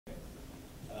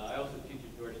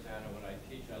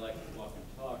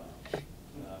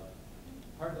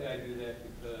Partly I do that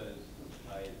because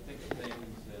I think of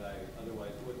things that I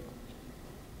otherwise wouldn't.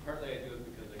 Partly I do it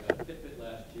because I got a Fitbit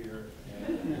last year and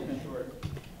I'm a little short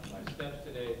on my steps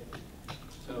today.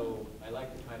 So I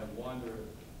like to kind of wander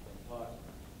and talk.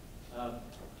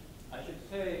 I should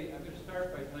say, I'm going to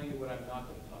start by telling you what I'm not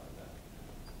going to talk about.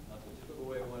 Not the typical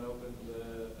way one opens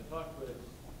a talk, but it's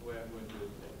the way I'm going to do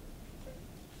it today.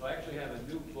 So I actually have a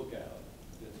new book out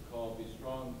that's called Be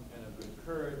Strong and of Good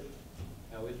Courage,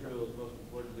 How Israel's Most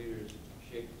Important Leaders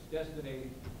Shaped Its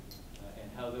Destiny, and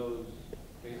how those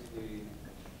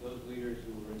leaders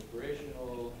who were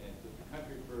inspirational and put the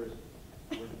country first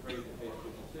weren't afraid to face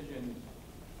good decisions,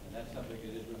 and that's something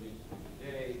that Israel needs to do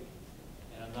today,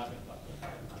 and I'm not going to talk about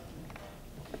that.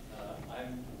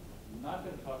 I'm not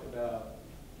going to talk about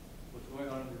what's going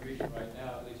on in the region right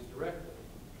now, at least directly.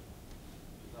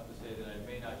 It's not to say that I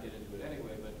may not get into it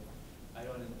anyway, but I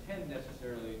don't intend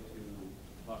necessarily to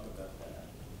talk about that.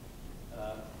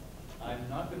 I'm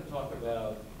not going to talk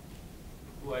about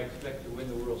who I expect to win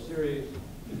the World Series,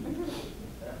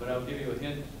 but I'll give you a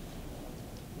hint.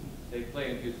 They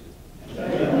play in Houston.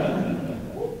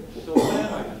 So what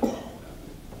am I going to talk about?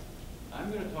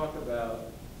 I'm going to talk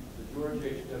about the George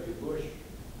H.W. Bush.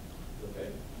 Okay?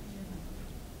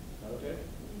 Not okay?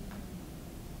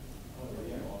 Oh,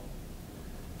 yeah.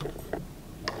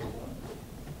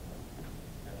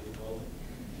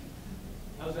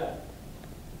 How's that?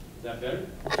 Is that better?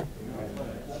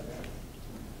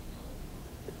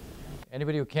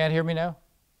 Anybody who can't hear me now?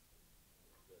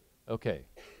 Okay.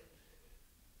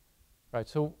 All right,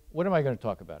 so what am I going to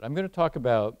talk about? I'm going to talk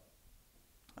about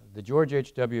the George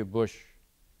H.W. Bush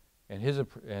and his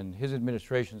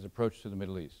administration's approach to the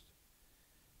Middle East.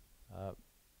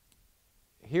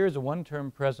 Here's a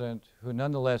one-term president who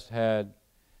nonetheless had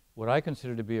what I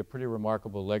consider to be a pretty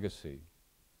remarkable legacy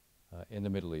in the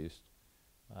Middle East.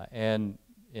 And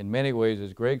in many ways,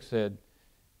 as Greg said,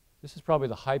 this is probably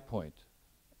the high point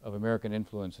of American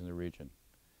influence in the region.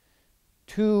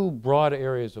 Two broad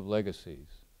areas of legacies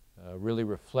really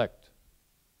reflect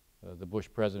the Bush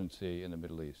presidency in the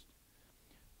Middle East.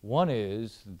 One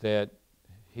is that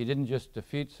he didn't just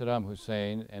defeat Saddam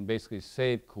Hussein and basically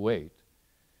save Kuwait.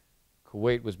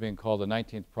 Kuwait was being called the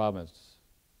 19th province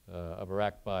of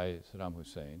Iraq by Saddam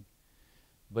Hussein.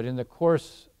 But in the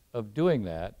course of doing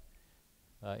that,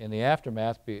 in the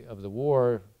aftermath of the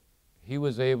war, he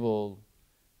was able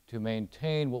to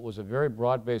maintain what was a very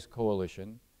broad-based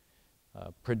coalition,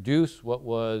 produce what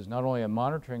was not only a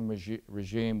monitoring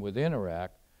regime within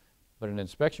Iraq, but an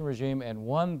inspection regime, and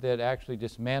one that actually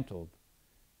dismantled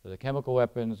the chemical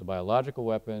weapons, the biological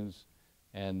weapons,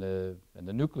 and the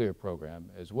nuclear program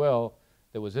as well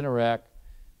that was in Iraq.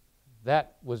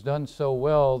 That was done so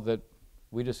well that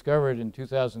we discovered in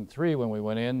 2003 when we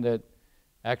went in that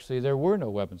actually there were no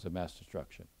weapons of mass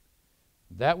destruction.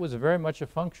 That was very much a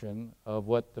function of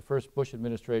what the first Bush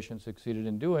administration succeeded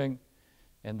in doing,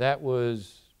 and that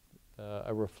was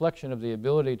a reflection of the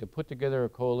ability to put together a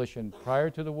coalition prior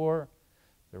to the war,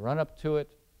 the run-up to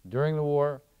it, during the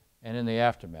war, and in the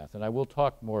aftermath. And I will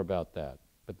talk more about that.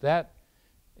 But that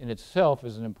in itself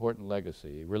is an important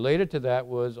legacy. Related to that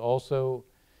was also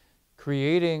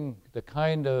creating the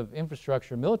kind of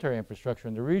infrastructure, military infrastructure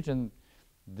in the region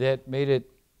that made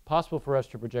it possible for us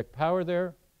to project power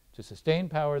there, to sustain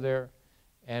power there,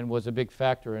 and was a big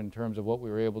factor in terms of what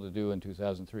we were able to do in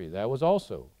 2003. That was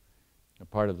also a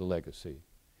part of the legacy.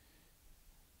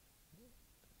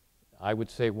 I would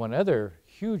say one other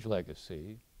huge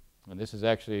legacy, and this is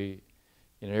actually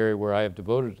an area where I have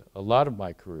devoted a lot of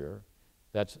my career,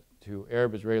 that's to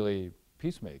Arab-Israeli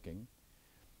peacemaking.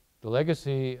 The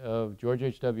legacy of George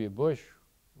H.W. Bush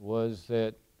was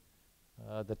that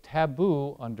the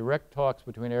taboo on direct talks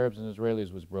between Arabs and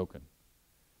Israelis was broken.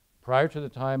 Prior to the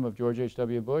time of George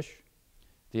H.W. Bush,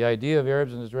 the idea of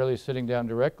Arabs and Israelis sitting down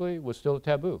directly was still a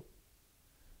taboo.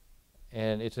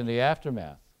 And it's in the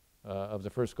aftermath of the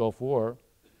first Gulf War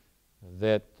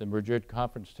that the Madrid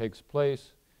Conference takes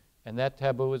place, and that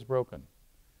taboo is broken.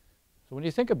 So when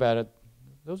you think about it,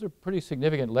 those are pretty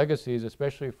significant legacies,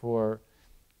 especially for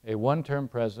a one-term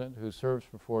president who serves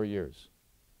for 4 years.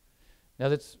 Now,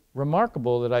 it's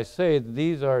remarkable that I say that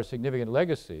these are significant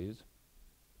legacies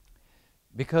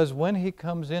because when he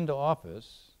comes into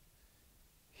office,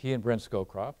 he and Brent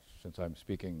Scowcroft, since I'm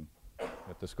speaking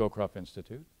at the Scowcroft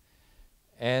Institute,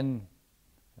 and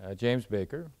James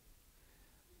Baker,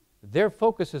 their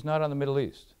focus is not on the Middle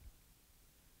East.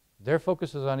 Their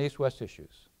focus is on East-West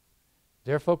issues.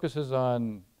 Their focus is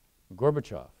on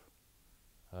Gorbachev.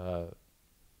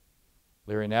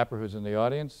 Larry Napper, who's in the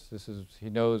audience, he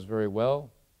knows very well.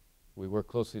 We worked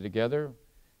closely together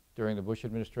during the Bush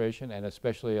administration and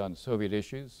especially on Soviet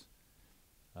issues.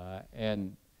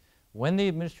 And when the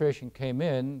administration came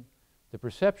in, the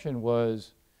perception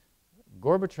was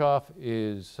Gorbachev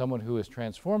is someone who is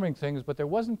transforming things, but there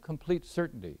wasn't complete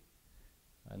certainty.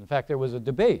 And in fact, there was a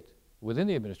debate within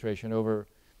the administration over,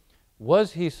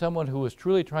 was he someone who was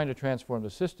truly trying to transform the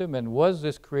system, and was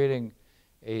this creating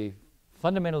a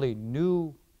fundamentally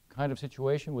new kind of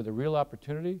situation with a real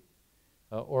opportunity?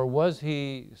 Or was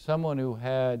he someone who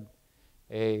had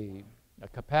a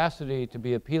capacity to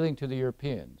be appealing to the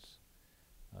Europeans,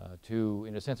 to,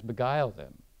 in a sense, beguile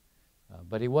them?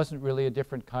 But he wasn't really a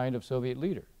different kind of Soviet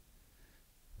leader.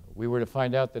 We were to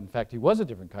find out that, in fact, he was a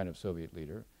different kind of Soviet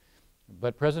leader.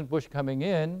 But President Bush coming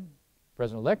in,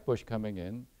 President-elect Bush coming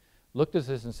in, looked at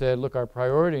this and said, look, our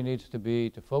priority needs to be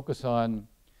to focus on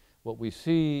what we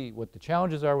see, what the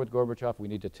challenges are with Gorbachev. We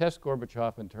need to test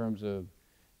Gorbachev in terms of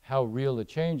how real the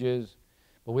change is.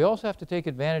 But we also have to take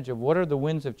advantage of what are the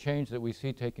winds of change that we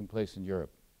see taking place in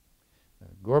Europe.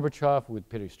 Gorbachev with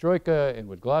Perestroika and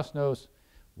with Glasnost,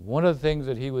 one of the things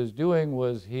that he was doing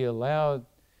was he allowed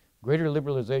greater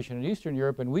liberalization in Eastern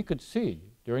Europe, and we could see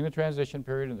during the transition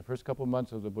period in the first couple of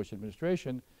months of the Bush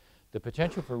administration, the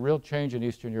potential for real change in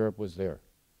Eastern Europe was there.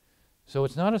 So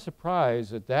it's not a surprise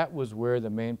that that was where the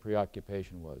main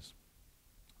preoccupation was.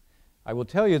 I will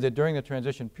tell you that during the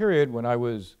transition period, when I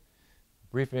was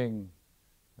briefing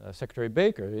Secretary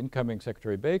Baker, incoming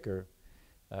Secretary Baker,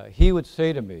 he would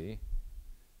say to me,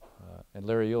 and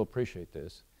Larry, you'll appreciate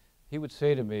this, he would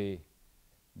say to me,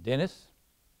 Dennis,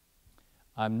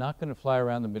 I'm not going to fly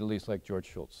around the Middle East like George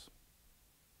Shultz.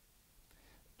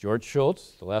 George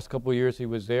Shultz, the last couple of years he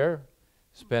was there,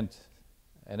 spent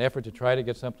an effort to try to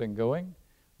get something going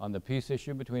on the peace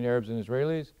issue between Arabs and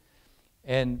Israelis.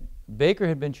 And Baker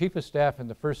had been chief of staff in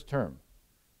the first term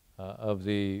of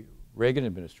the Reagan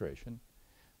administration.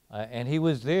 And he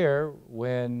was there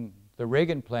when the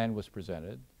Reagan plan was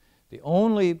presented. The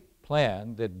only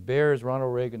plan that bears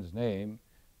Ronald Reagan's name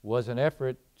was an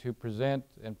effort to present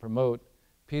and promote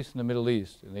peace in the Middle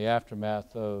East in the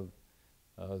aftermath of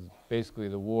basically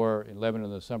the war in Lebanon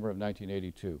in the summer of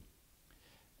 1982.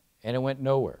 And it went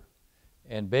nowhere.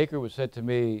 And Baker was said to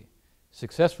me,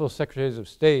 successful secretaries of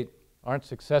state aren't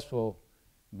successful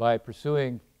by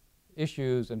pursuing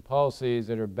issues and policies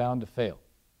that are bound to fail.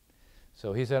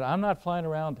 So he said, I'm not flying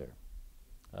around there.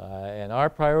 And our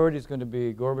priority is going to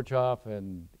be Gorbachev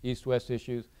and East-West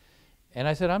issues. And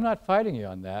I said, I'm not fighting you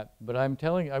on that, but I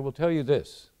will tell you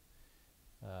this.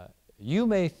 You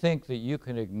may think that you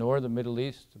can ignore the Middle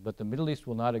East, but the Middle East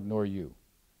will not ignore you.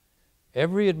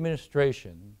 Every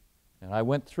administration, and I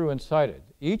went through and cited,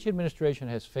 each administration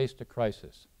has faced a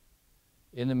crisis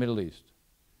in the Middle East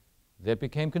that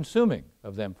became consuming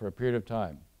of them for a period of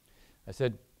time. I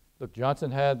said, look, Johnson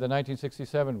had the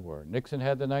 1967 war. Nixon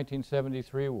had the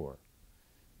 1973 war.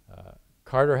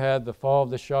 Carter had the fall of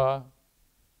the Shah,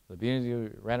 the beginning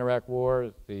of the Iran-Iraq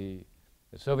war, the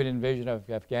Soviet invasion of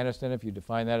Afghanistan, if you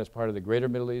define that as part of the greater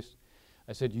Middle East.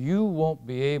 I said, you won't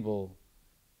be able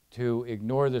to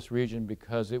ignore this region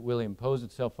because it will impose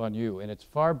itself on you. And it's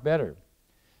far better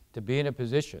to be in a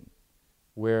position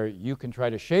where you can try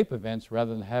to shape events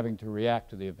rather than having to react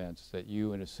to the events that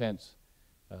you, in a sense,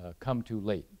 come too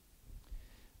late.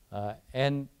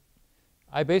 And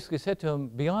I basically said to him,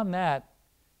 beyond that,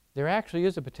 there actually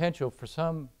is a potential for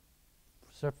some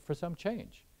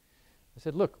change. I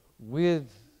said, look,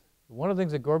 one of the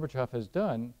things that Gorbachev has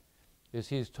done is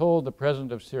he's told the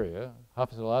president of Syria,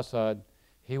 Hafez al-Assad,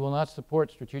 he will not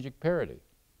support strategic parity.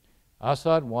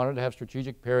 Assad wanted to have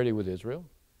strategic parity with Israel.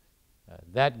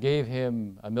 That gave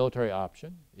him a military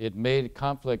option. It made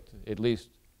conflict at least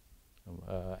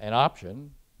an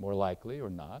option, more likely or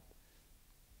not.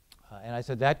 And I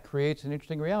said that creates an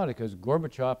interesting reality because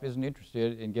Gorbachev isn't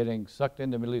interested in getting sucked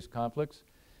into Middle East conflicts,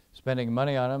 spending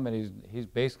money on them, and he's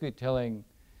basically telling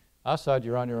Assad,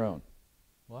 you're on your own.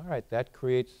 Well, all right, that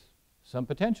creates some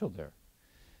potential there.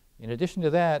 In addition to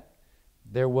that,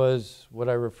 there was what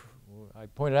I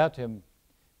pointed out to him,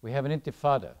 we have an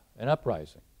intifada, an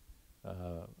uprising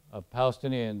of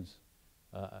Palestinians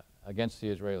against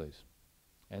the Israelis.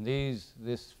 And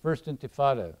this first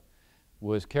intifada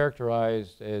was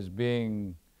characterized as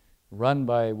being run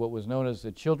by what was known as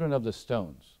the Children of the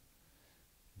Stones.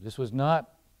 This was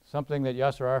not something that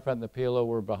Yasser Arafat and the PLO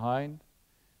were behind.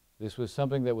 This was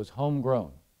something that was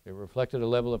homegrown. It reflected a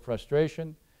level of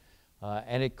frustration,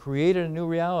 and it created a new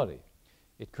reality.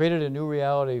 It created a new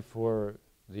reality for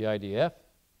the IDF,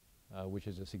 which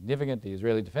is a significant, the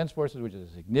Israeli Defense Forces, which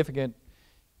is a significant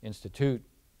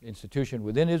institution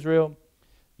within Israel.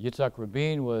 Yitzhak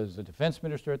Rabin was the defense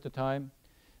minister at the time.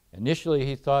 Initially,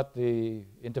 he thought the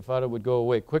intifada would go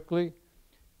away quickly.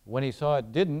 when he saw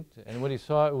it didn't, and what he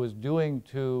saw it was doing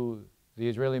to the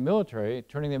Israeli military,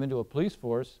 turning them into a police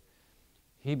force,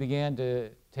 he began to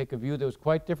take a view that was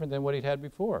quite different than what he'd had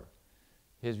before.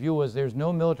 His view was there's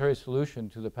no military solution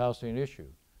to the Palestinian issue.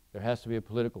 There has to be a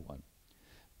political one.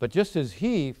 But just as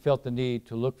he felt the need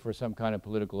to look for some kind of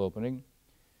political opening,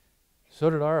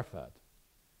 so did Arafat.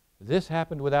 This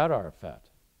happened without Arafat.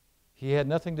 He had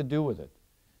nothing to do with it.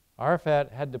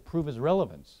 Arafat had to prove his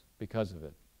relevance because of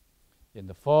it. In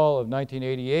the fall of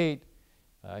 1988,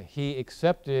 he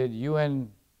accepted UN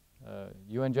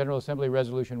General Assembly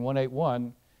Resolution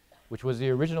 181, which was the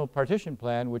original partition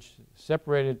plan which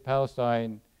separated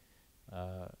Palestine,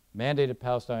 mandated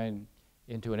Palestine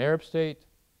into an Arab state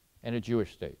and a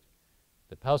Jewish state.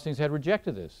 The Palestinians had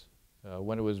rejected this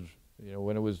when it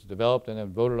was developed and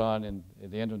then voted on in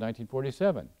the end of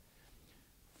 1947.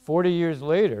 40 years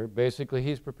later, basically,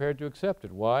 he's prepared to accept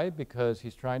it. Why? Because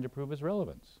he's trying to prove his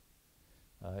relevance.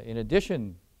 In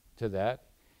addition to that,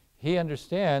 he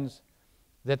understands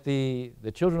that the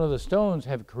children of the stones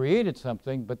have created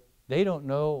something, but they don't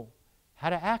know how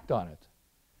to act on it.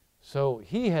 So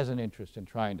he has an interest in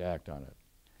trying to act on it.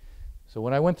 So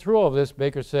when I went through all of this,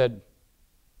 Baker said,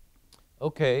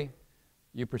 okay,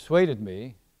 you persuaded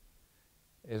me.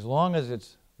 As long as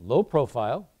it's low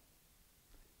profile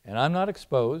and I'm not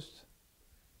exposed,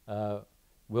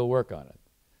 we'll work on it.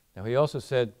 Now he also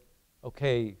said,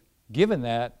 okay, given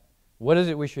that, what is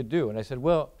it we should do? And I said,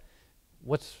 well,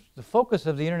 what's the focus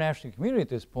of the international community at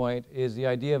this point is the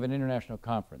idea of an international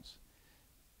conference.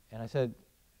 And I said,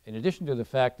 in addition to the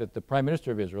fact that the Prime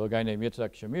Minister of Israel, a guy named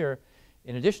Yitzhak Shamir,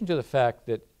 in addition to the fact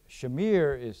that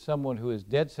Shamir is someone who is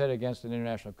dead set against an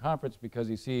international conference because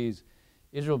he sees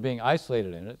Israel being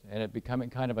isolated in it and it becoming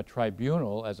kind of a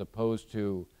tribunal as opposed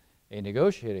to a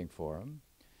negotiating forum,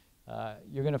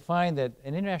 you're going to find that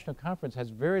an international conference has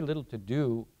very little to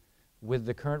do with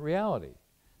the current reality.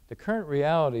 The current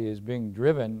reality is being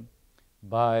driven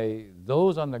by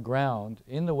those on the ground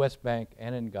in the West Bank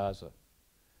and in Gaza.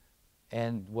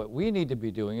 And what we need to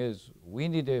be doing is we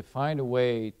need to find a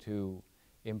way to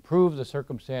improve the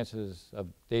circumstances of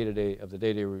the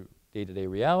day-to-day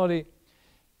reality,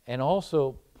 and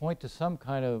also point to some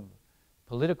kind of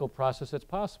political process that's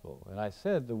possible. And I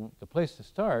said the place to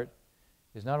start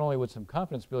is not only with some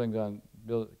confidence building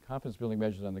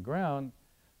measures on the ground.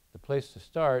 The place to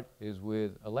start is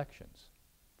with elections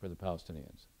for the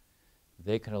Palestinians.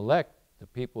 They can elect the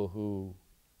people who,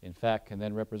 in fact, can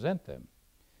then represent them.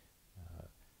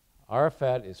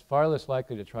 Arafat is far less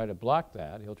likely to try to block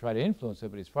that. He'll try to influence it,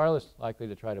 but he's far less likely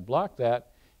to try to block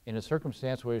that in a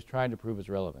circumstance where he's trying to prove his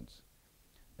relevance.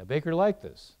 Now, Baker liked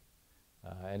this.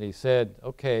 And he said,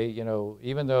 okay, you know,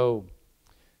 even though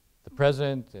the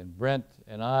President and Brent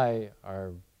and I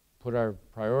put our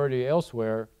priority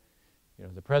elsewhere, you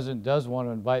know, the President does want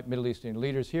to invite Middle Eastern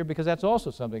leaders here because that's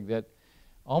also something that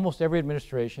almost every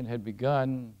administration had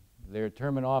begun their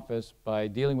term in office by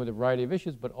dealing with a variety of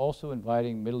issues, but also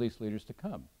inviting Middle East leaders to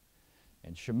come.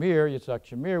 And Yitzhak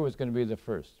Shamir, was going to be the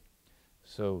first.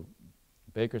 So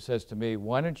Baker says to me,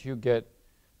 why don't you get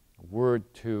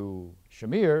word to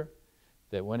Shamir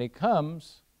that when he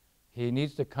comes, he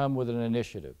needs to come with an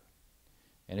initiative.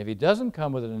 And if he doesn't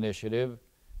come with an initiative,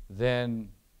 then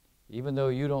even though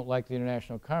you don't like the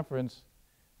international conference,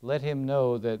 let him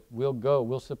know that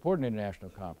we'll support an international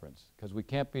conference, because we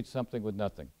can't beat something with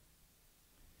nothing.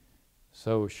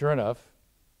 So sure enough,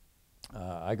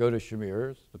 I go to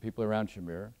Shamir's, the people around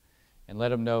Shamir, and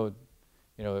let him know,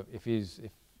 you know,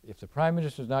 if the Prime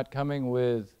Minister's not coming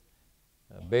with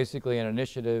basically an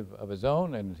initiative of his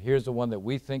own, and here's the one that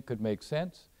we think could make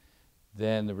sense,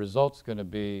 then the result's going to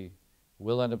be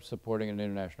we'll end up supporting an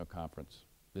international conference.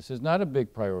 This is not a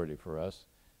big priority for us,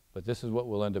 but this is what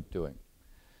we'll end up doing.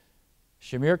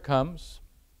 Shamir comes,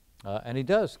 and he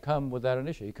does come with that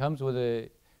initiative. He comes with an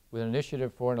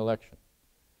initiative for an election.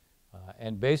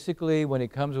 And basically, when he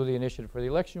comes with the initiative for the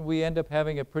election, we end up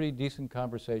having a pretty decent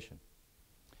conversation.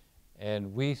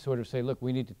 And we sort of say, look,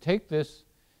 we need to take this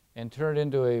and turn it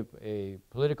into a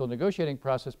political negotiating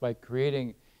process by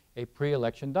creating a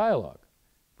pre-election dialogue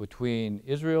between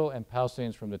Israel and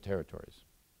Palestinians from the territories.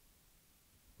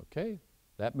 Okay,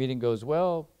 that meeting goes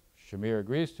well. Shamir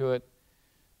agrees to it.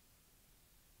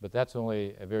 But that's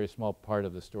only a very small part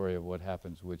of the story of what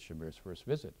happens with Shamir's first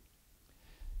visit.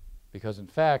 Because in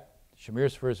fact,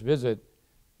 Shamir's first visit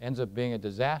ends up being a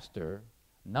disaster,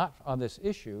 not on this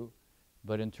issue,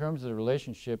 but in terms of the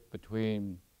relationship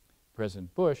between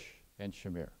President Bush and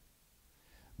Shamir.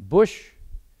 Bush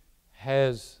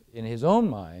has, in his own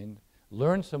mind,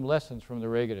 learned some lessons from the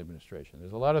Reagan administration.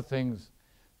 There's a lot of things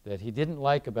that he didn't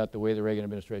like about the way the Reagan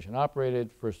administration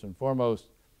operated. First and foremost,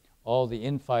 all the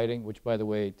infighting, which, by the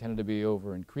way, tended to be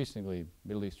over increasingly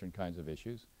Middle Eastern kinds of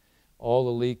issues, all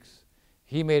the leaks.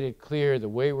 He made it clear the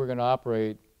way we're going to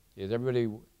operate is everybody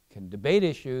can debate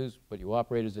issues, but you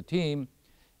operate as a team,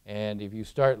 and if you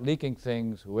start leaking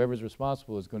things, whoever's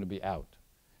responsible is going to be out.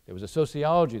 There was a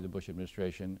sociology of the Bush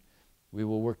administration. We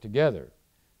will work together.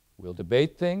 We'll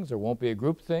debate things. There won't be a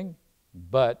group thing,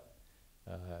 but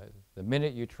the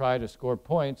minute you try to score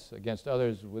points against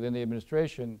others within the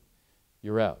administration,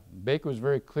 you're out. Baker was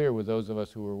very clear with those of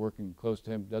us who were working close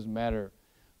to him. Doesn't matter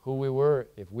who we were.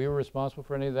 If we were responsible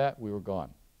for any of that, we were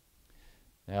gone.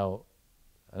 Now,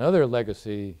 another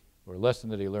legacy or lesson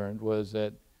that he learned was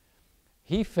that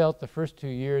he felt the first 2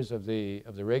 years of the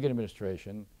Reagan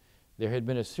administration, there had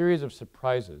been a series of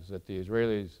surprises that the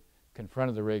Israelis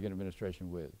confronted the Reagan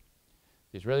administration with.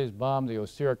 The Israelis bombed the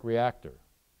Osirak reactor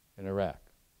in Iraq,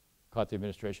 caught the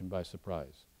administration by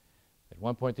surprise. At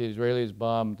one point, the Israelis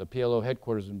bombed the PLO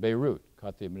headquarters in Beirut,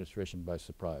 caught the administration by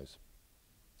surprise.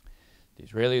 The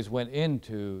Israelis went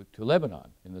into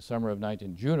Lebanon in the summer of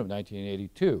June of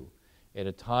 1982, at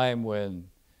a time when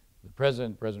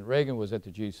President Reagan was at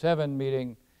the G7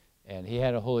 meeting, and he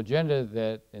had a whole agenda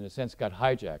that, in a sense, got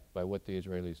hijacked by what the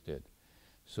Israelis did.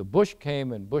 So Bush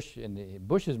came, and in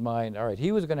Bush's mind, all right,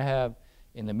 he was going to have,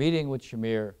 in the meeting with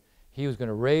Shamir, he was going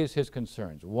to raise his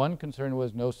concerns. One concern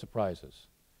was no surprises.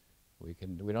 We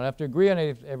don't have to agree on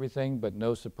everything, but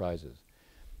no surprises.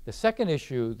 The second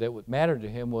issue that mattered to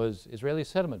him was Israeli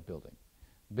settlement building,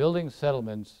 building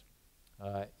settlements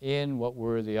in what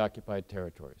were the occupied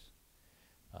territories.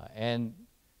 And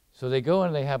so they go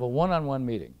and they have a one-on-one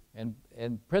meeting.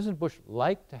 And President Bush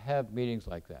liked to have meetings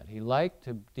like that. He liked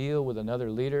to deal with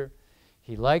another leader.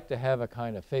 He liked to have a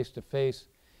kind of face-to-face.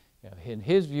 In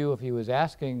his view, if he was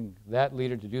asking that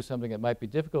leader to do something that might be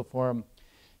difficult for him,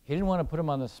 he didn't want to put him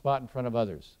on the spot in front of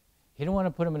others. He didn't want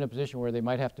to put him in a position where they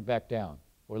might have to back down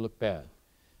or look bad.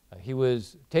 He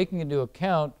was taking into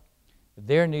account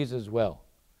their needs as well.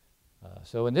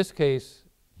 So in this case,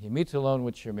 he meets alone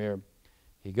with Shamir.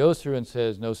 He goes through and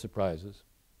says, no surprises.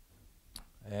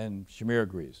 And Shamir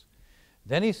agrees.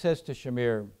 Then he says to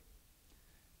Shamir,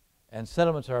 and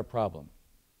settlements are a problem.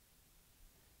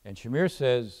 And Shamir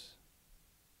says,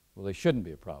 well, they shouldn't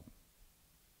be a problem.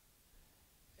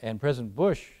 And President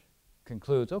Bush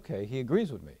concludes, okay, he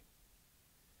agrees with me.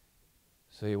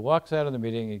 So he walks out of the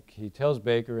meeting, he tells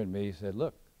Baker and me, he said,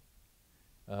 look,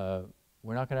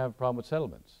 we're not going to have a problem with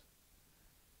settlements.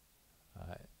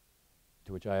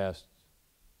 To which I asked,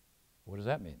 what does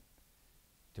that mean?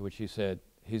 To which he said,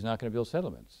 he's not going to build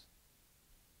settlements.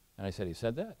 And I said, he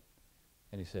said that?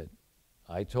 And he said,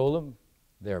 I told him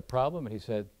they're a problem, and he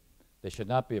said, they should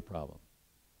not be a problem.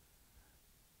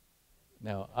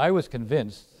 Now, I was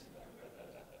convinced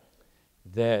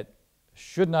that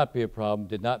should not be a problem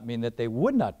did not mean that they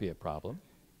would not be a problem.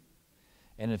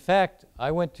 And in fact,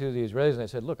 I went to the Israelis and I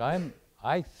said, look,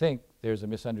 I think there's a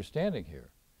misunderstanding here.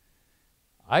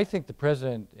 I think the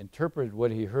president interpreted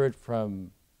what he heard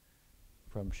from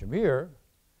Shamir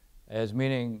as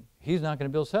meaning he's not going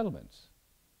to build settlements.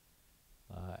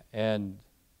 And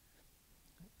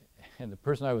the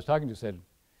person I was talking to said,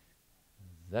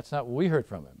 that's not what we heard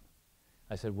from him.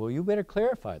 I said, well, you better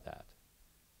clarify that.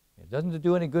 It doesn't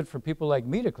do any good for people like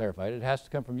me to clarify it. It has to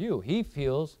come from you. He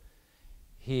feels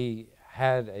he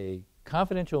had a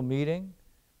confidential meeting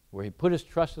where he put his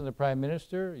trust in the prime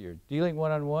minister. You're dealing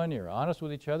one-on-one. You're honest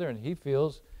with each other. And he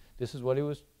feels this is what he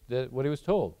was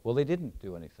told. Well, they didn't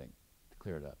do anything to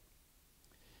clear it up.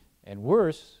 And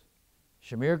worse,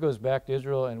 Shamir goes back to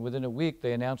Israel, and within a week,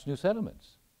 they announce new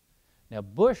settlements. Now,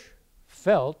 Bush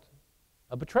felt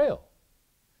a betrayal.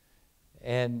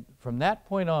 And from that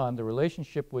point on, the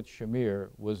relationship with Shamir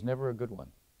was never a good one.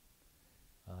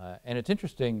 And it's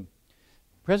interesting,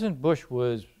 President Bush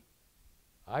was,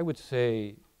 I would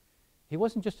say, he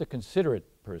wasn't just a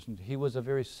considerate person, he was a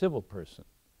very civil person.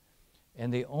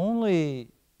 And the only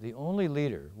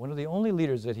leader, one of the only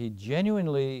leaders that he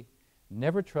genuinely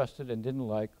never trusted and didn't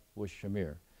like was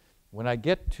Shamir. When I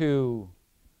get to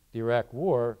the Iraq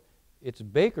War, it's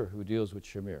Baker who deals with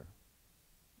Shamir.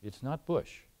 It's not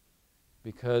Bush.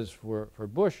 Because for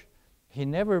Bush, he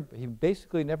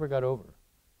basically never got over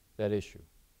that issue.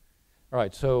 All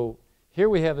right, so here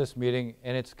we have this meeting,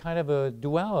 and it's kind of a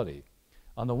duality.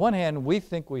 On the one hand, we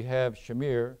think we have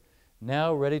Shamir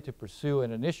now ready to pursue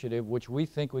an initiative which we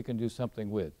think we can do something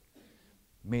with,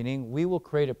 meaning we will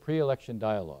create a pre-election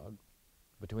dialogue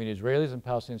between Israelis and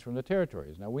Palestinians from the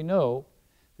territories. Now, we know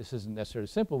this isn't necessarily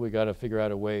simple. We've got to figure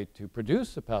out a way to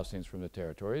produce the Palestinians from the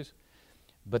territories.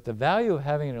 But the value of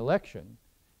having an election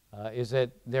is that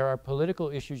there are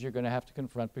political issues you're going to have to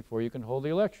confront before you can hold the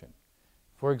election.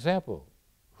 For example,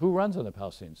 who runs on the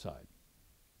Palestinian side?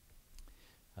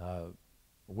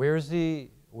 Where are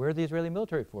the Israeli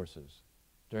military forces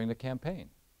during the campaign?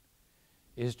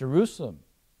 Is Jerusalem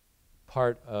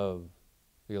part of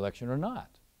the election or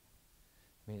not?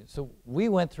 I mean, so we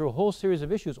went through a whole series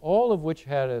of issues, all of which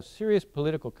had a serious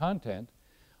political content,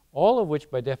 all of which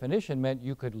by definition meant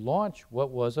you could launch what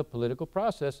was a political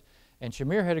process, and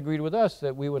Shamir had agreed with us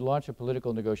that we would launch a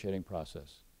political negotiating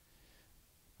process.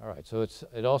 All right, so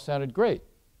it all sounded great,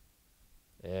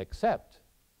 except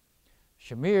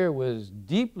Shamir was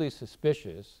deeply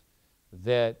suspicious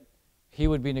that he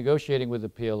would be negotiating with the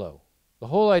PLO. The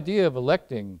whole idea of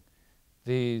electing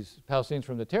these Palestinians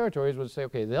from the territories was to say,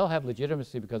 okay, they'll have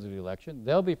legitimacy because of the election,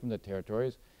 they'll be from the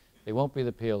territories, they won't be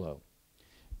the PLO.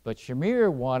 But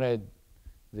Shamir wanted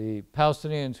the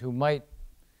Palestinians who might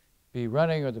be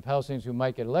running or the Palestinians who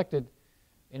might get elected,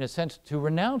 in a sense, to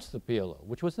renounce the PLO,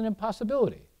 which was an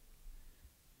impossibility.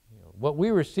 What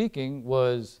we were seeking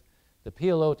was the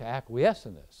PLO to acquiesce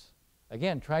in this.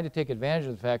 Again, trying to take advantage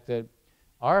of the fact that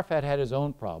Arafat had his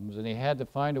own problems and he had to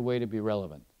find a way to be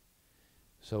relevant.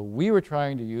 So we were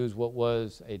trying to use what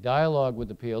was a dialogue with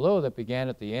the PLO that began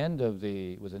at the end of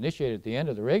was initiated at the end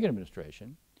of the Reagan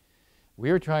administration.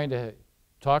 We were trying to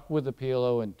talk with the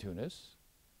PLO in Tunis,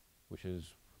 which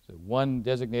is the one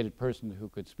designated person who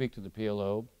could speak to the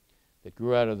PLO that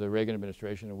grew out of the Reagan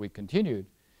administration, and we continued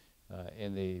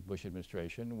in the Bush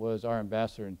administration, was our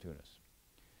ambassador in Tunis.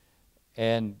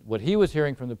 And what he was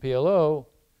hearing from the PLO,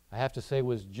 I have to say,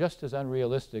 was just as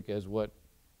unrealistic as what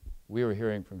we were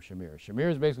hearing from Shamir. Shamir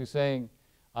is basically saying,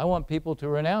 I want people to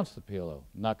renounce the PLO.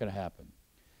 Not going to happen.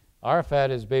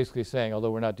 Arafat is basically saying,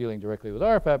 although we're not dealing directly with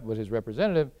Arafat, but his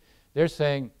representative, they're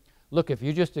saying, look, if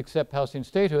you just accept Palestinian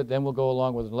statehood, then we'll go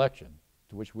along with an election.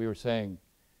 To which we were saying,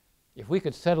 if we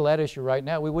could settle that issue right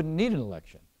now, we wouldn't need an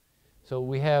election. So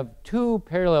we have two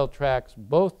parallel tracks.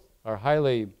 Both are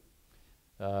highly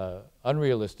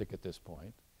unrealistic at this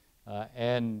point.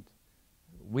 And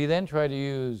we then try to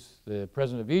use the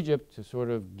president of Egypt to sort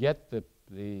of get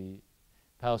the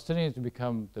Palestinians to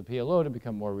become, the PLO to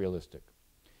become more realistic.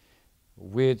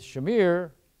 With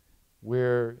Shamir,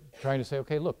 we're trying to say,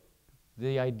 okay, look,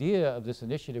 the idea of this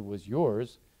initiative was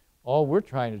yours. All we're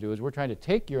trying to do is we're trying to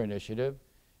take your initiative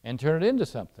and turn it into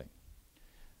something.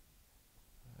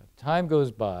 Time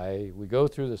goes by, we go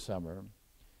through the summer.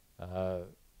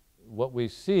 What we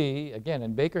see, again,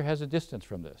 and Baker has a distance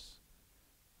from this.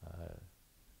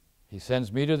 He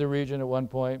sends me to the region at one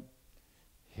point.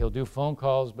 He'll do phone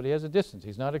calls, but he has a distance.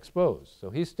 He's not exposed. So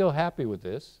he's still happy with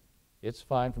this. It's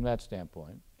fine from that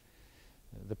standpoint.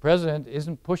 The president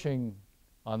isn't pushing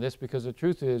on this because the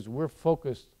truth is we're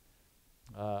focused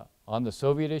on the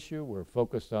Soviet issue. We're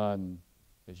focused on,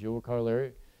 as you will call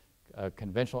it,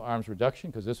 conventional arms reduction,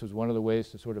 because this was one of the ways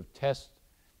to sort of test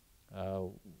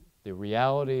the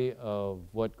reality of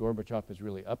what Gorbachev is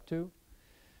really up to.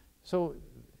 So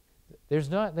there's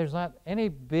not any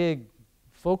big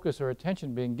focus or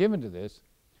attention being given to this,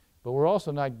 but we're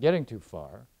also not getting too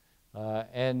far.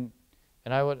 And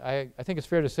I think it's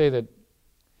fair to say that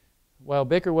while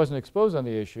Baker wasn't exposed on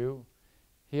the issue,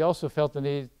 he also felt the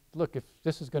need, look, if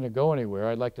this is going to go anywhere,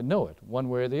 I'd like to know it, one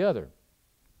way or the other.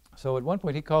 So at one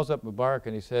point he calls up Mubarak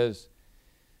and he says,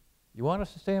 you want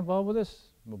us to stay involved with this?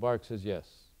 Mubarak says yes.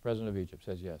 President of Egypt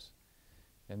says yes.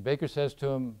 And Baker says to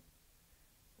him,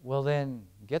 well then,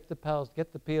 get the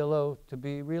PLO to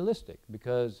be realistic,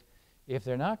 because if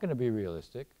they're not going to be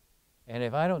realistic, and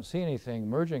if I don't see anything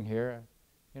emerging here,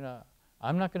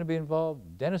 I'm not going to be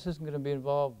involved, Dennis isn't going to be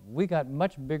involved, we got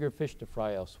much bigger fish to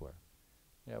fry elsewhere.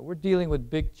 We're dealing with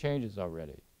big changes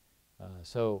already.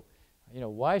 So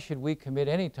why should we commit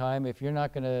any time if you're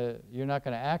not going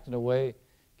to act in a way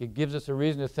that gives us a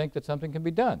reason to think that something can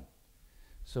be done?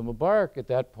 So Mubarak at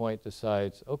that point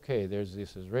decides, okay, there's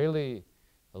this Israeli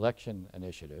election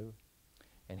initiative,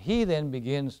 and he then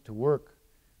begins to work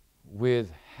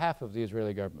with half of the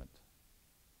Israeli government.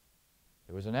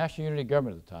 There was a national unity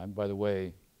government at the time. By the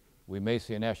way, we may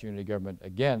see a national unity government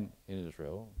again in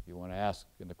Israel. If you want to ask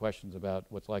in the questions about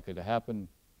what's likely to happen,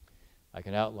 I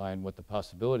can outline what the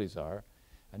possibilities are.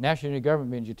 A national unity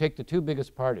government means you take the two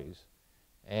biggest parties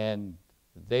and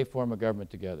they form a government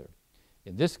together.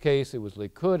 In this case, it was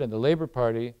Likud and the Labor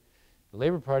Party. The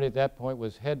Labor Party at that point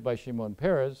was headed by Shimon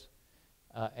Peres,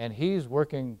 and he's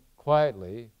working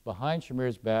quietly behind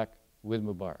Shamir's back with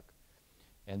Mubarak.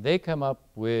 And they come up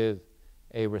with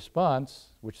a response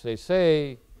which they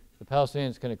say the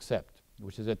Palestinians can accept,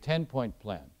 which is a 10-point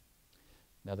plan.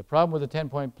 Now the problem with the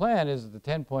 10-point plan is that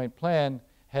the 10-point plan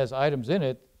has items in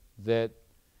it that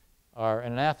are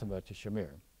an anathema to Shamir.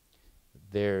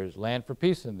 There's land for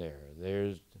peace in there,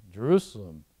 there's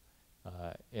Jerusalem,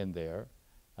 in there,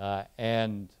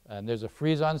 and there's a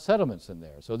freeze on settlements in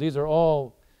there. So these are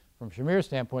all, from Shamir's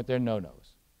standpoint, they're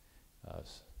no-nos.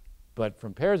 But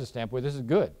from Peres' standpoint, this is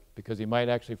good, because he might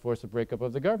actually force a breakup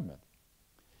of the government.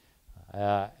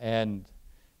 And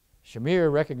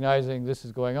Shamir, recognizing this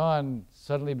is going on,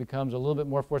 suddenly becomes a little bit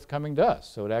more forthcoming to us.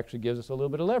 So it actually gives us a little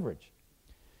bit of leverage.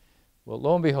 Well,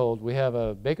 lo and behold,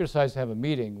 Baker decides to have a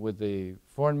meeting with the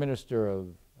foreign minister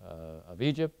of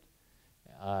Egypt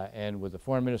and with the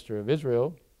foreign minister of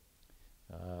Israel.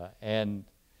 And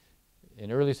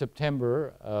in early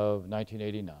September of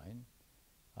 1989.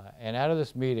 And out of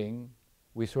this meeting,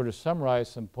 we sort of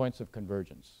summarized some points of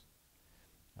convergence.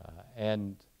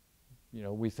 And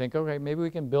we think, okay, maybe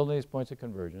we can build on these points of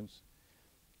convergence.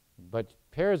 But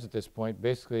Peres at this point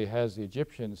basically has the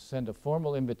Egyptians send a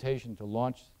formal invitation to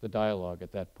launch the dialogue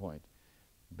at that point,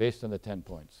 based on the 10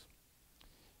 points.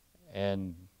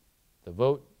 And the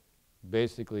vote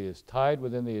basically is tied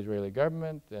within the Israeli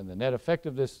government, and the net effect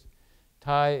of this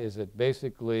tie is that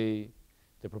basically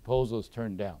the proposal is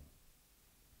turned down.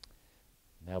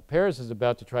 Now Peres is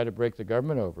about to try to break the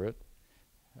government over it.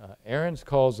 Ahrens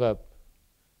calls up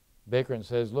Baker and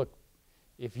says, look,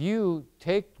 if you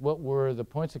take what were the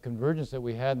points of convergence that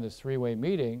we had in this three-way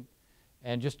meeting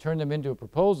and just turn them into a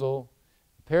proposal,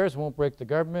 Peres won't break the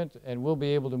government and we'll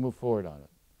be able to move forward on it.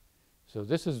 So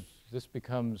this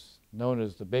becomes known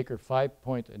as the Baker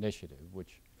 5-point initiative,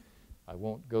 which I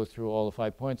won't go through all the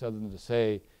 5 points other than to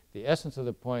say the essence of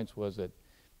the points was that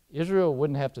Israel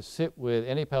wouldn't have to sit with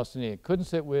any Palestinian it couldn't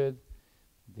sit with.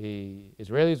 The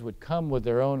Israelis would come with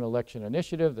their own election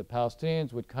initiative. The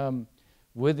Palestinians would come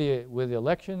with the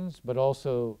elections, but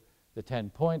also the 10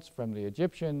 points from the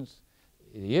Egyptians.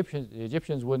 The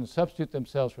Egyptians wouldn't substitute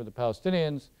themselves for the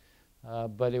Palestinians,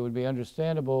 but it would be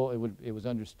understandable, it was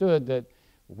understood that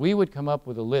we would come up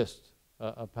with a list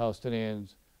of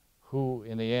Palestinians who,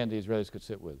 in the end, the Israelis could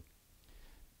sit with.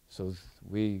 So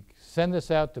we send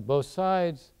this out to both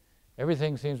sides.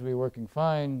 Everything seems to be working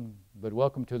fine, but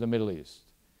welcome to the Middle East.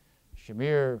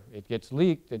 Shamir, it gets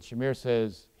leaked, and Shamir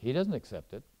says he doesn't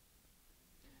accept it.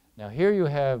 Now here you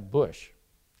have Bush,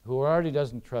 who already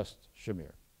doesn't trust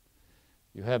Shamir.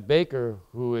 You have Baker,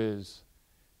 who is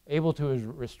able to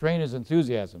restrain his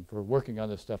enthusiasm for working on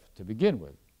this stuff to begin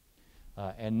with.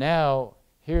 And now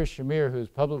here's Shamir, who's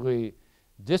publicly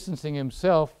distancing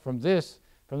himself from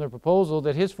the proposal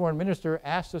that his foreign minister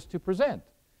asked us to present.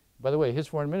 By the way, his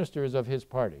foreign minister is of his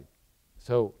party.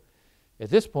 So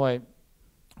at this point,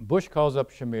 Bush calls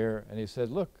up Shamir and he says,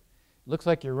 look, it looks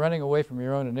like you're running away from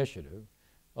your own initiative.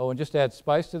 Oh, and just to add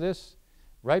spice to this,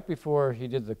 right before he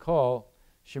did the call,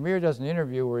 Shamir does an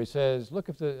interview where he says, look,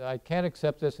 I can't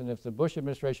accept this, and if the Bush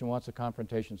administration wants a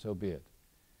confrontation, so be it.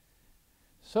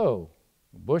 So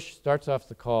Bush starts off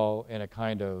the call in a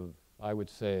kind of, I would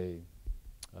say,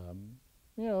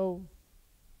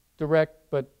 direct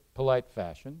but polite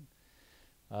fashion.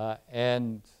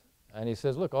 And he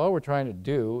says, look, all we're trying to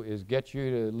do is get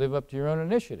you to live up to your own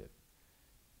initiative.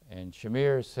 And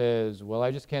Shamir says, well,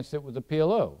 I just can't sit with the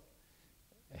PLO.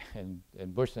 And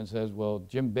Bush then says, well,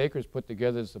 Jim Baker's put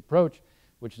together this approach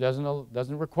which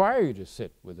doesn't require you to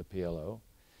sit with the PLO.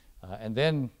 And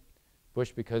then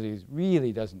Bush, because he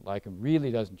really doesn't like him,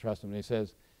 really doesn't trust him, and he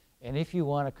says, and if you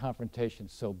want a confrontation,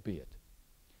 so be it.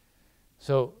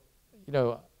 So,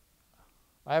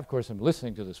 I, of course, am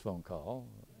listening to this phone call,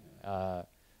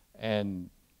 and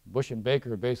Bush and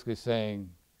Baker are basically saying,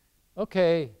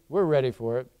 okay, we're ready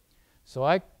for it. So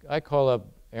I call up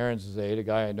Ahrens' aide, a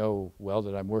guy I know well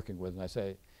that I'm working with, and I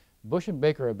say, Bush and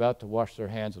Baker are about to wash their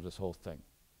hands of this whole thing.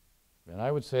 And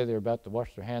I would say they're about to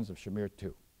wash their hands of Shamir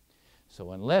too.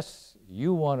 So unless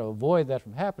you want to avoid that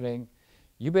from happening,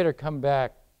 you better come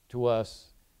back to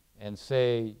us and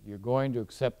say you're going to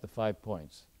accept the 5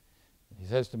 points. He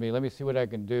says to me, let me see what I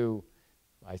can do.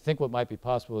 I think what might be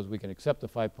possible is we can accept the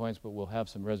 5 points, but we'll have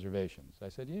some reservations. I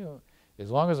said, as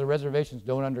long as the reservations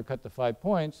don't undercut the 5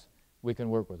 points, we can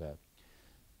work with that.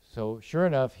 So sure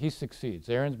enough, he succeeds.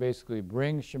 Ahrens basically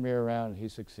brings Shamir around and he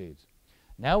succeeds.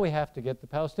 Now we have to get the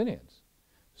Palestinians.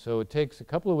 So it takes a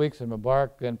couple of weeks and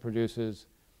Mubarak then produces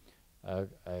a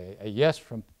yes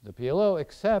from the PLO,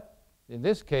 except in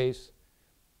this case,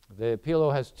 the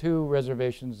PLO has 2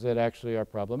 reservations that actually are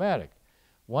problematic.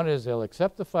 One is they'll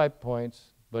accept the 5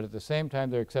 points, but at the same time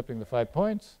they're accepting the 5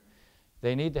 points,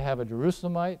 they need to have a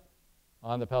Jerusalemite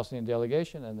on the Palestinian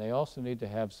delegation, and they also need to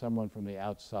have someone from the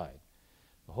outside.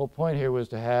 The whole point here was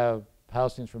to have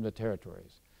Palestinians from the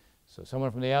territories. So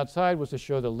someone from the outside was to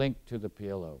show the link to the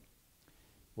PLO.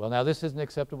 Well, now this isn't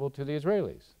acceptable to the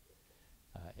Israelis.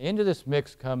 Into this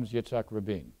mix comes Yitzhak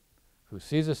Rabin, who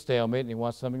sees a stalemate and he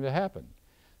wants something to happen.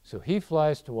 So he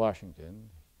flies to Washington,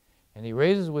 and he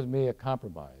raises with me a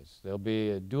compromise. There'll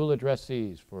be dual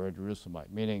addressees for a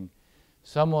Jerusalemite, meaning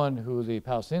someone who the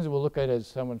Palestinians will look at as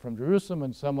someone from Jerusalem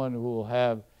and someone who will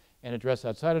have an address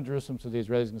outside of Jerusalem, so the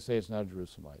Israelis can say it's not a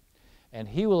Jerusalemite. And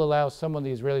he will allow someone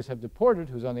the Israelis have deported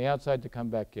who's on the outside to come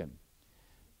back in.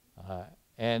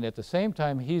 And at the same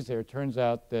time he's there, it turns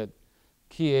out that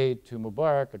key aide to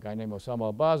Mubarak, a guy named Osama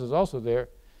al-Baz, is also there.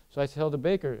 So I tell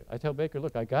Baker,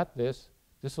 look, I got this.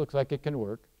 This looks like it can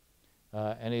work.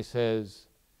 And he says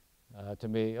to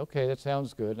me, okay, that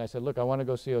sounds good. And I said, look, I want to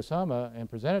go see Osama and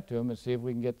present it to him and see if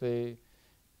we can get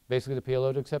basically the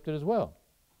PLO to accept it as well.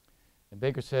 And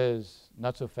Baker says,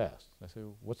 not so fast. I said,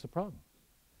 what's the problem?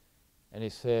 And he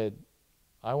said,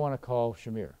 I want to call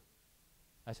Shamir.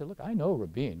 I said, look, I know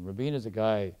Rabin. Rabin is a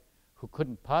guy who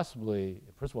couldn't possibly,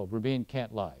 first of all, Rabin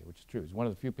can't lie, which is true. He's one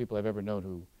of the few people I've ever known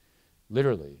who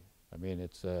literally, I mean,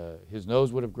 it's, his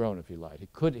nose would have grown if he lied.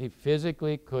 He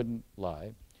physically couldn't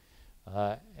lie.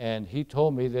 And he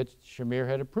told me that Shamir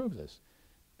had approved this.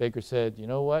 Baker said, you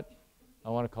know what? I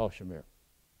want to call Shamir.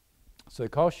 So he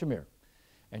calls Shamir.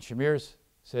 And Shamir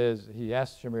says, he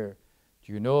asks Shamir,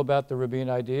 do you know about the Rabin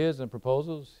ideas and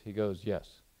proposals? He goes,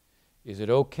 yes. Is it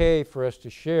okay for us to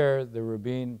share the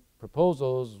Rabin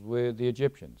proposals with the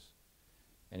Egyptians?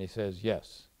 And he says,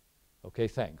 yes. Okay,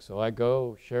 thanks. So I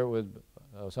go share it with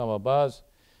Osama al-Baz,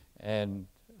 and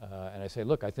I say,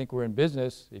 look, I think we're in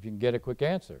business if you can get a quick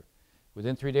answer.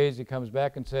 Within 3 days, he comes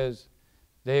back and says,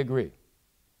 they agree.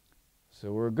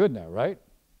 So we're good now, right?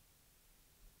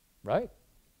 Right?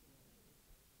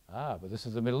 Ah, but this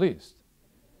is the Middle East.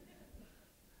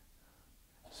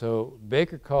 So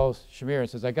Baker calls Shamir and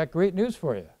says, I got great news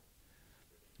for you.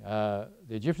 The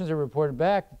Egyptians are reported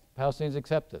back, Palestinians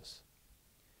accept this.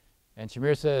 And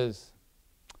Shamir says,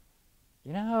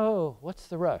 you know, what's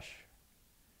the rush?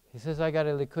 He says, I got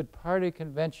a Likud party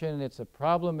convention. It's a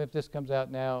problem if this comes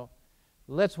out now.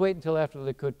 Let's wait until after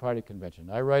the Likud party convention.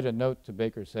 I write a note to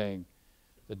Baker saying,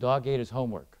 the dog ate his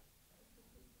homework.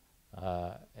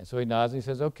 And so he nods and he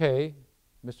says, okay,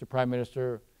 Mr. Prime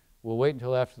Minister, we'll wait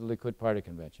until after the Likud party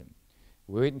convention.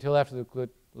 We wait until after the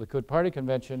Likud party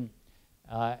convention,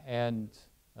 and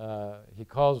he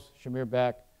calls Shamir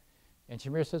back, and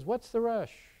Shamir says, what's the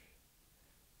rush?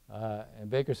 And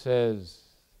Baker says,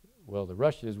 well, the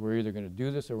rush is we're either going to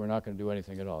do this or we're not going to do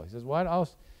anything at all. He says, why?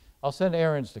 I'll send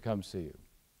Aarons to come see you.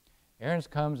 Aarons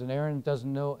comes, and Aaron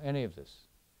doesn't know any of this.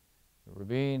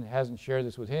 Rabin hasn't shared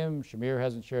this with him. Shamir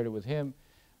hasn't shared it with him.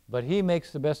 But he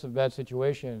makes the best of a bad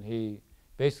situation. He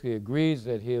basically agrees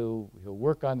that he'll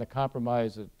work on the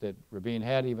compromise that Rabin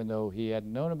had, even though he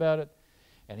hadn't known about it.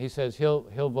 And he says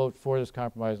he'll vote for this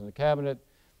compromise in the cabinet.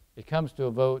 It comes to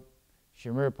a vote.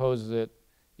 Shamir opposes it.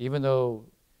 Even though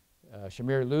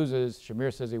Shamir loses,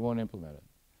 Shamir says he won't implement it.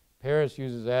 Paris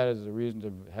uses that as a reason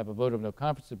to have a vote of no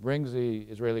confidence. It brings the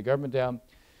Israeli government down.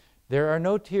 There are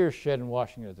no tears shed in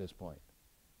Washington at this point,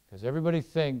 because everybody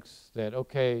thinks that,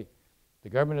 okay, the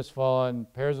government has fallen,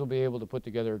 Peres will be able to put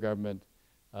together a government,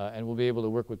 and we'll be able to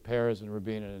work with Peres and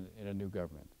Rabin in a new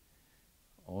government.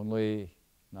 Only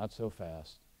not so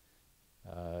fast.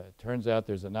 It turns out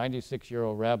there's a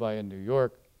 96-year-old rabbi in New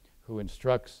York who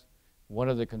instructs one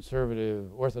of the conservative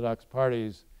Orthodox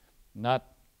parties not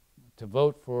to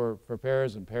vote for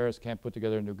Peres, and Peres can't put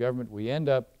together a new government. We end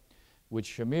up with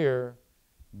Shamir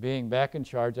being back in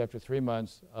charge after 3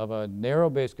 months of a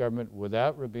narrow-based government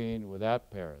without Rabin,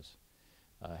 without Peres.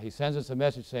 He sends us a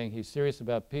message saying he's serious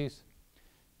about peace.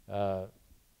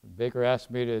 Baker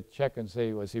asked me to check and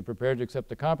say, was he prepared to accept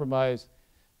the compromise?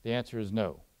 The answer is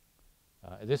no.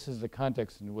 This is the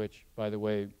context in which, by the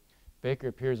way, Baker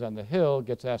appears on the Hill,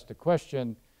 gets asked a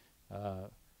question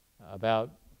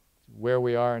about where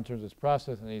we are in terms of this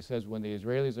process, and he says, when the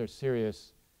Israelis are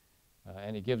serious,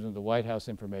 and he gives them the White House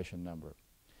information number.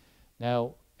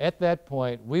 Now, at that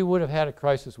point, we would have had a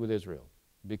crisis with Israel,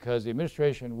 because the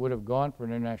administration would have gone for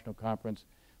an international conference,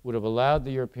 would have allowed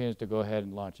the Europeans to go ahead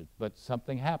and launch it. But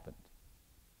something happened.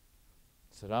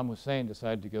 Saddam Hussein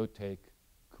decided to go take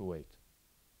Kuwait.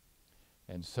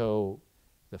 And so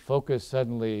the focus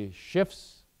suddenly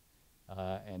shifts,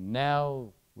 and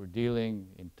now we're dealing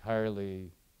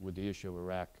entirely with the issue of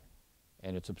Iraq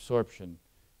and its absorption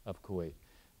of Kuwait.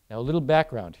 Now, a little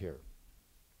background here.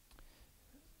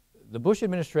 The Bush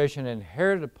administration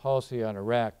inherited a policy on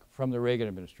Iraq from the Reagan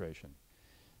administration.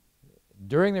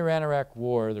 During the Iran-Iraq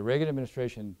war, the Reagan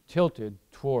administration tilted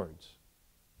towards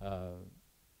the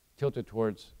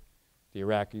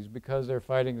Iraqis because they're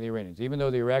fighting the Iranians. Even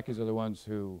though the Iraqis are the ones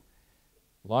who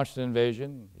launched an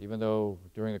invasion, even though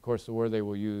during the course of the war they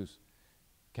will use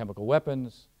chemical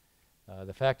weapons,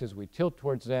 The fact is we tilt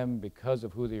towards them because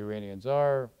of who the Iranians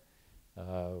are.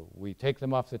 We take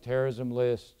them off the terrorism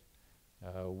list.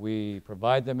 We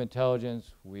provide them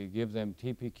intelligence. We give them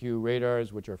TPQ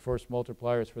radars, which are force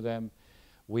multipliers for them.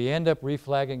 We end up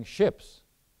reflagging ships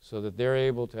so that they're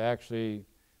able to actually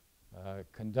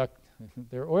conduct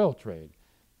their oil trade.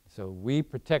 So we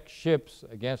protect ships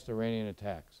against Iranian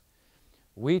attacks.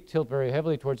 We tilt very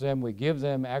heavily towards them. We give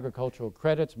them agricultural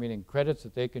credits, meaning credits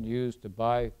that they can use to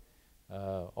buy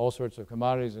all sorts of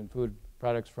commodities and food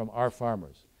products from our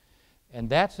farmers. And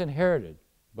that's inherited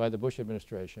by the Bush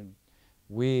administration.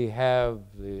 We have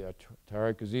the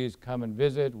Tariq Aziz come and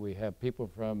visit. We have people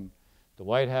from the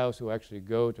White House who actually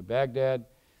go to Baghdad.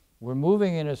 We're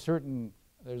moving in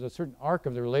there's a certain arc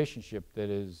of the relationship that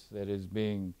is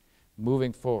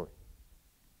moving forward.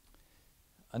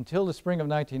 Until the spring of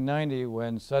 1990,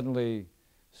 when suddenly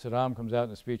Saddam comes out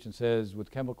in a speech and says,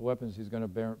 with chemical weapons, he's going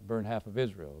to burn half of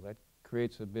Israel. That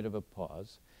creates a bit of a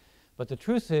pause. But the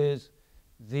truth is,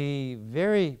 the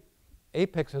very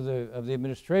apex of the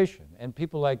administration, and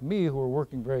people like me who are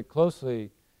working very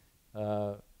closely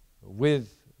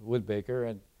with Baker,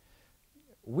 and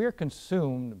we're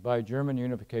consumed by German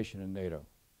unification in NATO.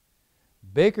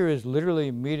 Baker is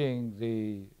literally meeting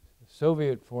the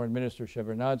Soviet Foreign Minister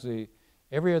Shevardnadze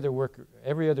every other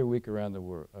week around the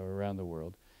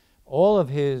world. All of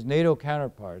his NATO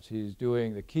counterparts, he's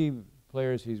doing the key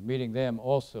players, he's meeting them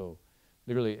also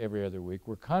literally every other week.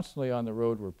 We're constantly on the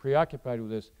road. We're preoccupied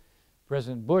with this.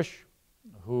 President Bush,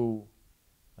 who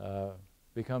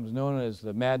becomes known as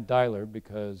the mad dialer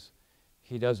because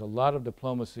he does a lot of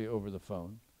diplomacy over the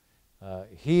phone.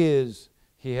 He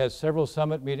has several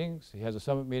summit meetings. He has a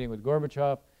summit meeting with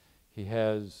Gorbachev. He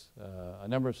has a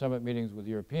number of summit meetings with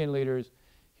European leaders.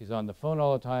 He's on the phone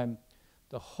all the time.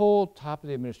 The whole top of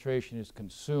the administration is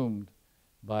consumed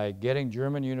by getting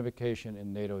German unification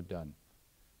in NATO done.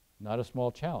 Not a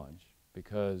small challenge,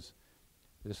 because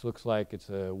this looks like it's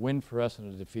a win for us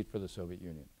and a defeat for the Soviet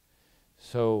Union.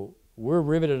 So we're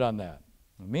riveted on that.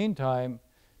 In the meantime,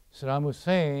 Saddam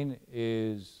Hussein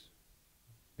is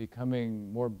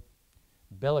becoming more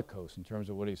bellicose in terms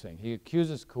of what he's saying. He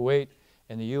accuses Kuwait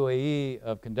and the UAE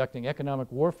of conducting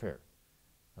economic warfare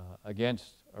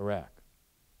against Iraq.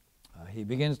 He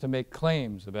begins to make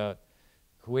claims about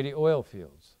Kuwaiti oil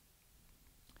fields.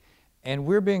 And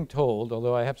we're being told,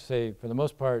 although I have to say, for the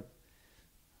most part,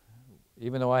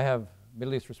 even though I have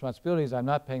Middle East responsibilities, I'm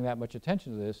not paying that much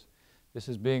attention to this. This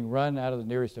is being run out of the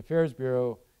Near East Affairs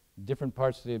Bureau, different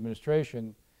parts of the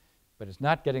administration, but it's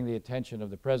not getting the attention of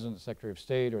the President, the Secretary of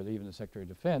State, or even the Secretary of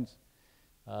Defense.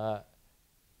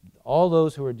 All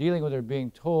those who are dealing with it are being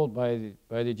told by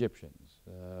the Egyptians,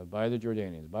 by the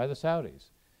Jordanians, by the Saudis,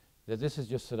 that this is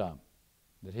just Saddam,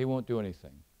 that he won't do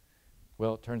anything.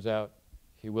 Well, it turns out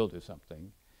he will do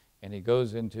something, and he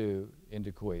goes into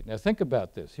Kuwait. Now think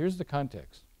about this. Here's the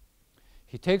context.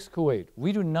 He takes Kuwait.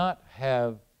 We do not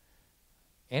have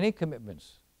any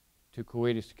commitments to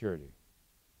Kuwaiti security.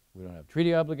 We don't have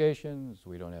treaty obligations.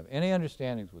 We don't have any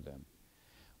understandings with them.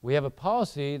 We have a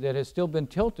policy that has still been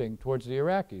tilting towards the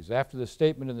Iraqis. After the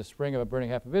statement in the spring about burning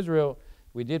half of Israel,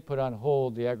 we did put on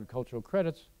hold the agricultural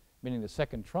credits, meaning the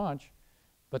second tranche,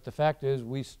 but the fact is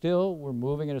we still were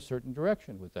moving in a certain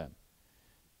direction with them.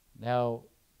 Now,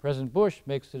 President Bush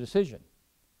makes the decision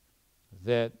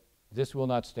that this will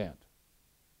not stand.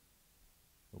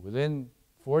 Within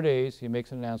 4 days, he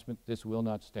makes an announcement, this will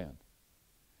not stand.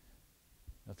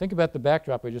 Now think about the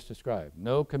backdrop I just described.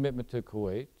 No commitment to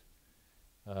Kuwait,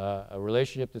 a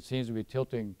relationship that seems to be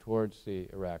tilting towards the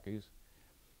Iraqis,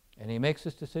 and he makes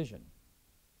this decision.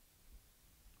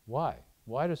 Why?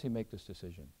 Why does he make this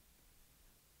decision?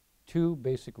 Two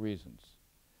basic reasons.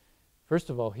 First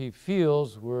of all, he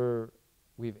feels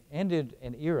we've ended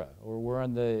an era, or we're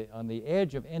on the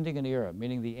edge of ending an era,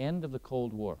 meaning the end of the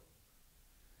Cold War.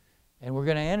 And we're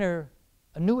going to enter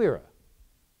a new era.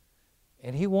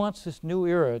 And he wants this new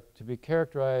era to be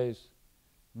characterized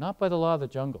not by the law of the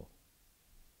jungle,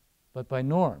 but by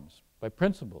norms, by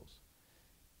principles.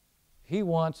 He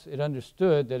wants it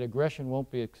understood that aggression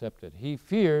won't be accepted. He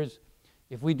fears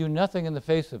if we do nothing in the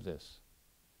face of this,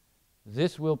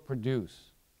 this will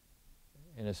produce,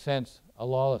 in a sense, a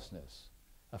lawlessness,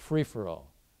 a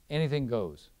free-for-all. Anything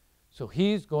goes. So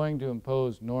he's going to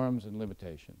impose norms and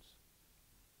limitations.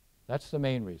 That's the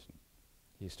main reason.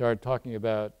 He started talking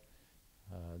about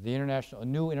a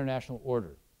new international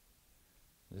order.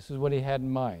 This is what he had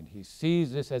in mind. He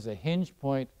sees this as a hinge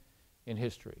point in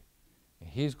history, and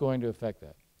he's going to affect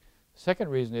that. The second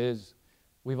reason is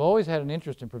we've always had an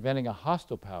interest in preventing a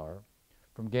hostile power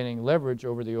from gaining leverage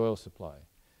over the oil supply.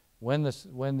 When the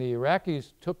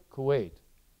Iraqis took Kuwait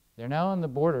They're now on the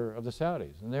border of the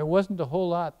Saudis. And there wasn't a whole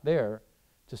lot there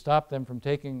to stop them from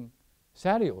taking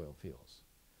Saudi oil fields.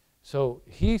 So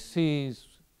he sees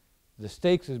the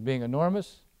stakes as being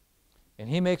enormous, and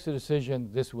he makes a decision,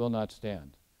 this will not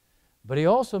stand. But he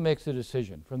also makes a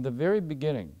decision from the very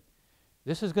beginning,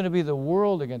 this is going to be the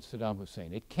world against Saddam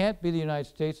Hussein. It can't be the United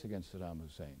States against Saddam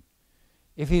Hussein.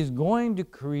 If he's going to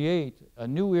create a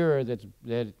new era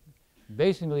that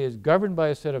basically is governed by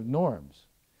a set of norms,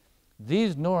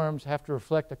 these norms have to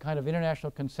reflect a kind of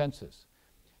international consensus.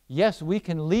 Yes, we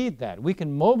can lead that, we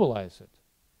can mobilize it,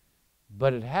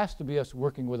 but it has to be us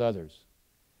working with others.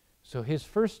 So his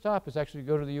first stop is actually to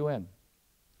go to the UN.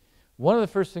 One of the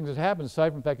first things that happens,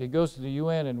 aside from the fact he goes to the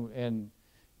UN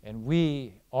and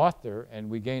we author and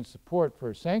we gain support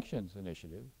for a sanctions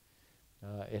initiative,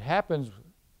 it happens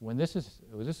when this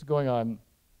is going on.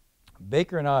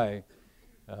 Baker and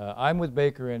I'm with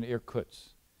Baker in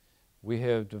Irkutsk. We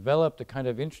have developed a kind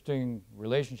of interesting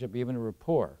relationship, even a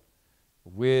rapport,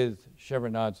 with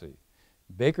Shevardnadze.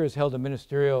 Baker has held a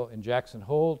ministerial in Jackson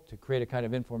Hole to create a kind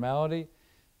of informality,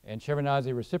 and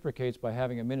Shevardnadze reciprocates by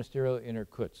having a ministerial in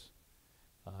Irkutsk.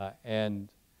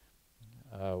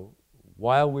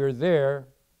 While we're there,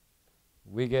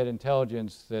 we get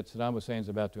intelligence that Saddam Hussein is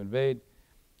about to invade.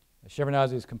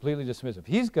 Shevardnadze is completely dismissive.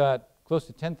 He's got close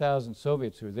to 10,000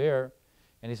 Soviets who are there,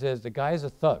 and he says, the guy is a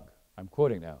thug. I'm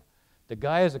quoting now. The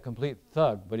guy is a complete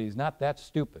thug, but he's not that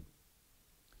stupid.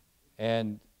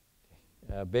 And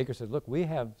Baker says, look, we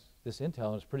have this intel,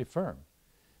 and it's pretty firm.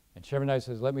 And Shevardnadze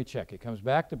says, let me check. He comes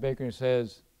back to Baker and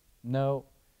says, no,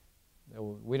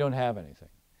 we don't have anything.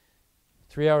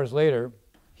 3 hours later,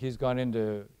 he's gone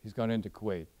into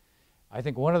Kuwait. I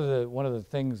think one of the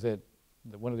things that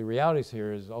one of the realities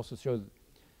here is also shows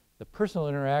the personal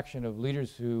interaction of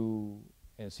leaders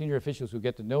and senior officials who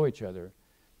get to know each other.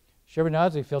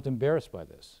 Shevardnadze felt embarrassed by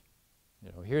this.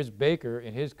 You know, here's Baker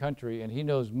in his country, and he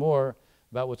knows more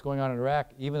about what's going on in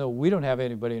Iraq, even though we don't have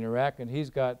anybody in Iraq, and he's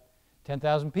got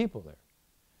 10,000 people there.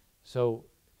 So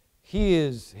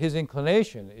his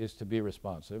inclination is to be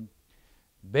responsive.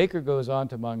 Baker goes on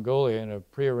to Mongolia in a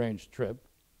prearranged trip.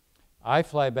 I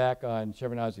fly back on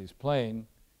Shevardnadze's plane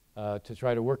to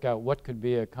try to work out what could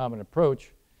be a common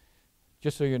approach.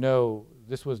 Just so you know,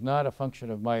 this was not a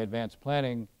function of my advanced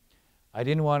planning. I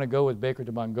didn't want to go with Baker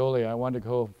to Mongolia. I wanted to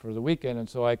go for the weekend, and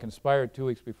so I conspired 2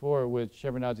 weeks before with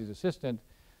Shevardnadze's assistant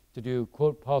to do,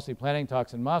 quote, policy planning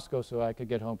talks in Moscow so I could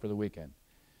get home for the weekend.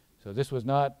 So this was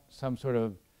not some sort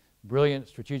of brilliant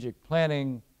strategic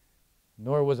planning,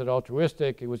 nor was it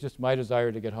altruistic. It was just my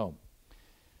desire to get home.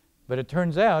 But it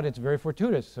turns out it's very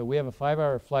fortuitous. So we have a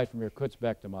 5-hour flight from Irkutsk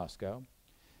back to Moscow.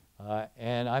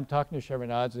 And I'm talking to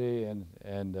Shevardnadze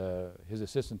and his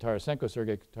assistant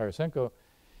Sergei Tarasenko.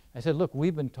 I said, look,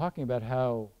 we've been talking about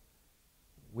how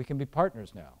we can be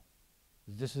partners now.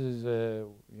 This is,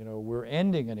 we're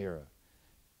ending an era.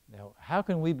 Now, how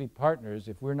can we be partners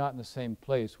if we're not in the same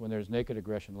place when there's naked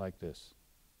aggression like this?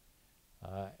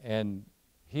 And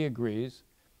he agrees,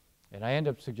 and I end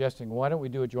up suggesting, why don't we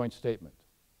do a joint statement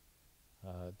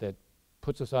that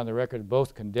puts us on the record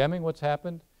both condemning what's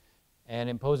happened and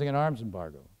imposing an arms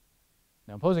embargo.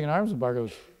 Now, imposing an arms embargo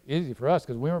was easy for us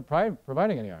because we weren't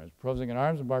providing any arms. Imposing an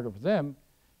arms embargo for them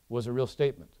was a real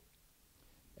statement.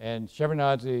 And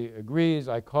Shevardnadze agrees.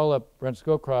 I call up Brent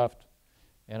Scowcroft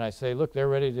and I say, look, they're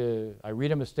ready to, I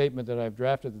read him a statement that I've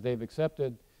drafted that they've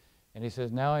accepted, and he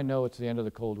says, now I know it's the end of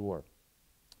the Cold War.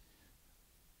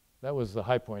 That was the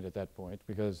high point at that point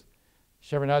because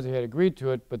Shevardnadze had agreed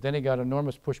to it, but then he got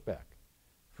enormous pushback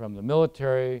from the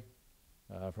military,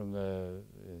 from the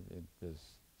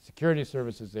security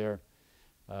services there.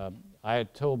 I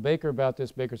had told Baker about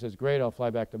this. Baker says, great, I'll fly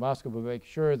back to Moscow, but make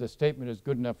sure the statement is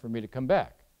good enough for me to come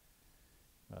back.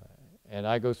 And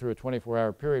I go through a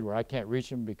 24-hour period where I can't reach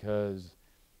him because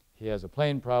he has a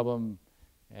plane problem,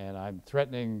 and I'm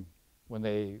threatening when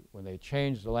they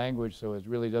change the language so it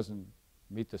really doesn't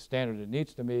meet the standard it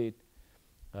needs to meet.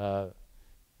 And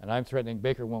I'm threatening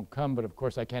Baker won't come, but of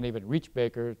course I can't even reach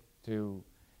Baker to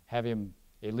have him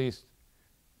at least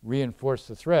reinforce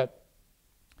the threat.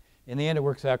 In the end, it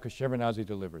works out because Shevardnadze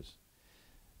delivers.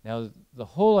 Now, the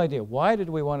whole idea, why did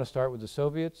we want to start with the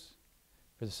Soviets?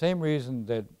 For the same reason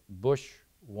that Bush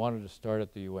wanted to start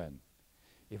at the UN.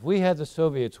 If we had the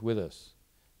Soviets with us,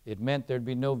 it meant there'd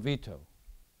be no veto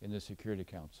in the Security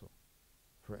Council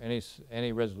for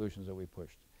any resolutions that we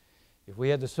pushed. If we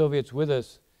had the Soviets with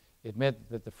us, it meant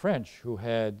that the French, who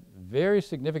had very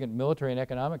significant military and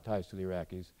economic ties to the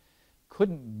Iraqis,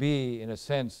 couldn't be, in a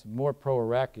sense, more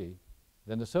pro-Iraqi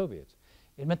than the Soviets.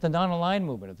 It meant the non-aligned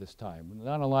movement at this time. The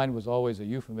non-aligned was always a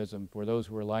euphemism for those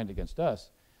who were aligned against us.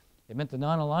 It meant the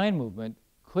non-aligned movement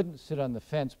couldn't sit on the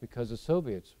fence because the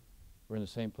Soviets were in the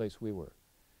same place we were.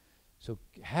 So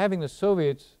having the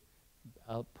Soviets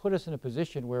put us in a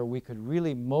position where we could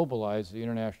really mobilize the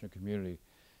international community.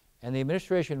 And the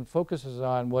administration focuses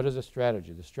on what is a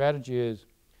strategy. The strategy is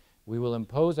we will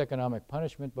impose economic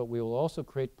punishment, but we will also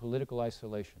create political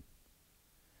isolation.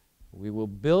 We will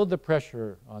build the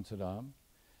pressure on Saddam.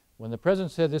 When the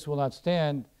president said this will not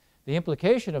stand, the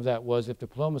implication of that was if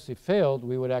diplomacy failed,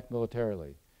 we would act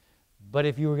militarily. But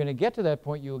if you were going to get to that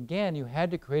point, you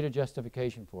had to create a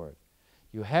justification for it.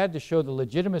 You had to show the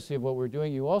legitimacy of what we're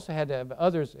doing. You also had to have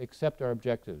others accept our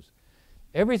objectives.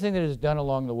 Everything that is done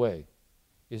along the way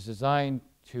is designed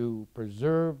to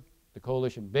preserve the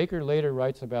coalition. Baker later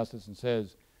writes about this and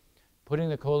says, putting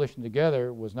the coalition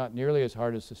together was not nearly as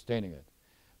hard as sustaining it.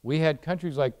 We had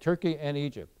countries like Turkey and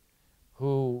Egypt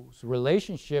whose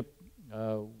relationship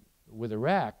with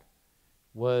Iraq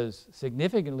was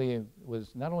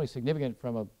not only significant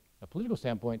from a political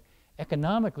standpoint,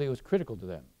 economically it was critical to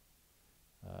them.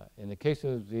 In the case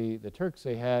of the Turks,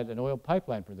 they had an oil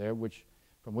pipeline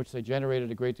from which they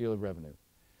generated a great deal of revenue.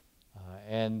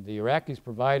 And the Iraqis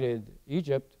provided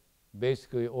Egypt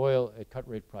basically oil at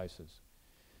cut-rate prices.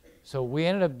 So we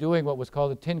ended up doing what was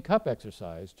called a tin cup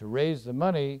exercise to raise the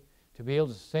money to be able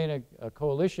to sustain a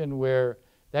coalition where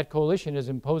that coalition is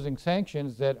imposing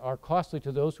sanctions that are costly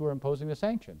to those who are imposing the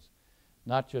sanctions,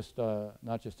 not just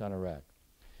on Iraq.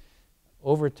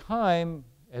 Over time,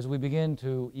 as we begin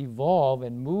to evolve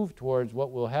and move towards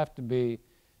what will have to be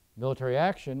military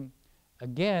action,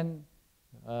 again,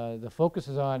 the focus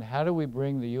is on how do we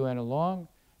bring the UN along,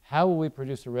 how will we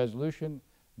produce a resolution.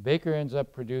 Baker ends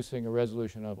up producing a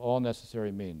resolution of all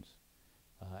necessary means.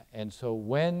 And so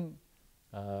when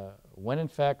in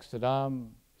fact Saddam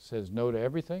says no to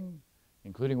everything,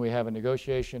 including we have a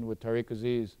negotiation with Tariq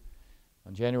Aziz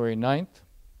on January 9th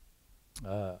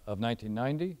of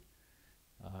 1990,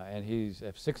 and he's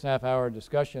a 6.5-hour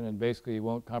discussion and basically he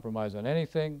won't compromise on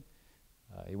anything.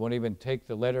 He won't even take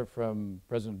the letter from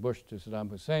President Bush to Saddam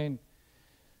Hussein.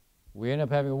 We end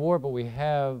up having a war, but we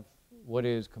have what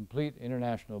is complete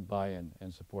international buy-in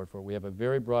and support for it. We have a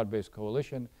very broad-based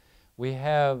coalition. We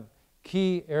have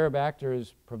key Arab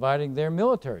actors providing their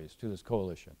militaries to this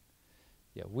coalition.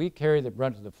 Yeah, we carry the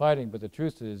brunt of the fighting, but the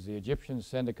truth is the Egyptians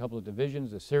send a couple of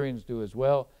divisions, the Syrians do as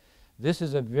well. This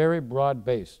is a very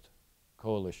broad-based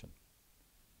coalition.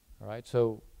 All right,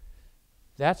 so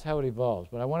that's how it evolves.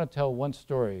 But I want to tell one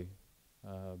story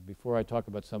before I talk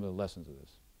about some of the lessons of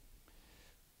this.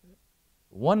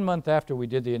 1 month after we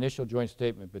did the initial joint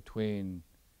statement between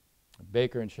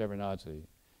Baker and Shevardnadze,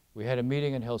 we had a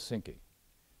meeting in Helsinki.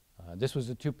 This was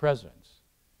the two presidents.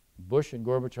 Bush and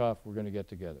Gorbachev were going to get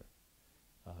together.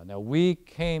 Now we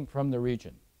came from the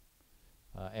region,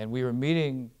 and we were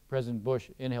meeting President Bush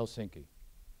in Helsinki.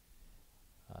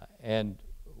 And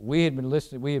we had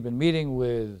been meeting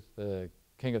with the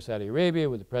King of Saudi Arabia,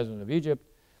 with the President of Egypt,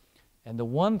 and the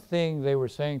one thing they were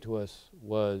saying to us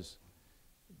was,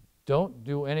 don't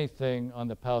do anything on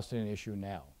the Palestinian issue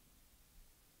now.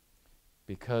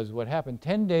 Because what happened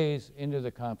 10 days into the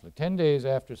conflict, 10 days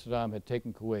after Saddam had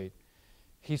taken Kuwait,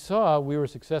 he saw we were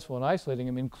successful in isolating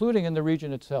him, including in the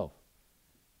region itself.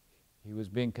 He was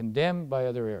being condemned by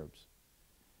other Arabs.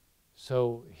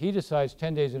 So he decides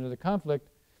 10 days into the conflict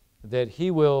that he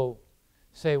will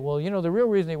say, well, you know, the real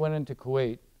reason he went into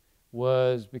Kuwait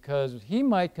was because he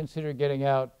might consider getting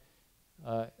out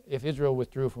if Israel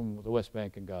withdrew from the West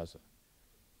Bank and Gaza.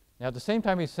 Now, at the same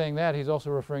time he's saying that, he's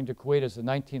also referring to Kuwait as the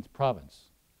 19th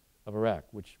province of Iraq,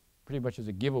 which pretty much is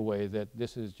a giveaway that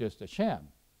this is just a sham.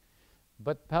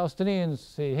 But Palestinians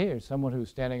say, hey, here's someone who's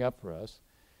standing up for us.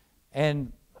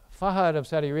 And Fahad of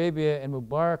Saudi Arabia and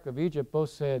Mubarak of Egypt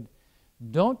both said,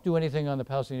 don't do anything on the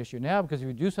Palestinian issue now, because if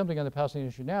you do something on the Palestinian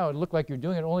issue now, it'll look like you're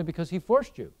doing it only because he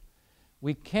forced you.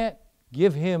 We can't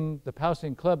give him the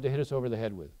Palestinian club to hit us over the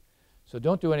head with. So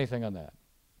don't do anything on that.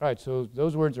 All right, so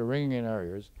those words are ringing in our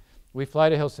ears. We fly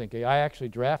to Helsinki. I actually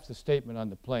draft the statement on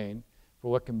the plane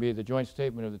for what can be the joint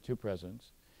statement of the two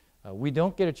presidents. We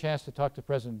don't get a chance to talk to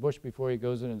President Bush before he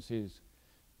goes in and sees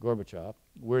Gorbachev.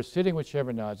 We're sitting with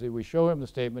Shevardnadze. We show him the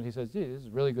statement. He says, this is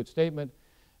a really good statement.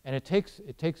 And it takes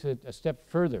a step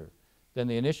further than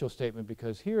the initial statement,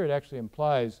 because here it actually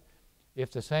implies if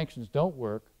the sanctions don't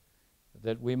work,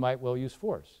 that we might well use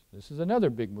force. This is another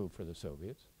big move for the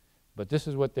Soviets. But this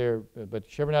is what but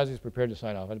Shevardnadze is prepared to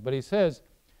sign off on it. But he says,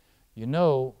 you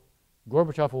know,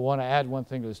 Gorbachev will want to add one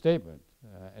thing to the statement.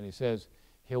 And he says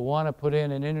he'll want to put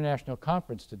in an international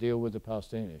conference to deal with the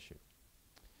Palestinian issue.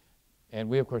 And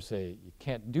we, of course, say you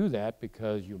can't do that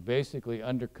because you basically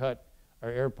undercut our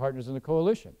Arab partners in the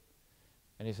coalition.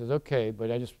 And he says, okay,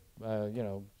 but I just, you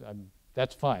know, I'm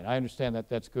that's fine. I understand that.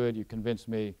 That's good. You convinced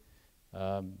me.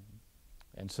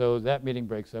 And so that meeting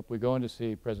breaks up. We go in to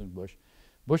see President Bush.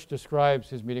 Bush describes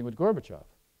his meeting with Gorbachev.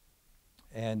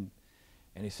 And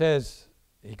he says,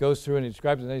 he goes through and he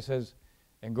describes it, and then he says,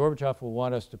 and Gorbachev will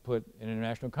want us to put an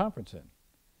international conference in.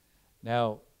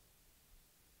 Now,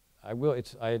 I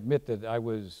admit that I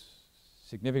was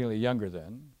significantly younger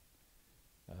then.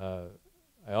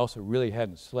 I also really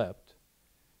hadn't slept.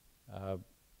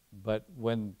 But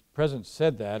when the president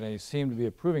said that, and he seemed to be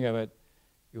approving of it,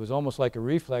 it was almost like a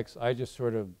reflex. I just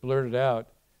sort of blurted out,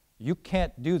 "You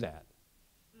can't do that."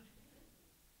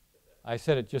 I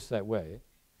said it just that way,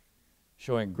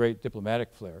 showing great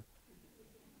diplomatic flair.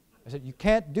 I said, "You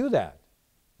can't do that."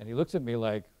 And he looks at me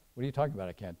like, "What are you talking about?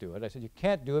 I can't do it." I said, "You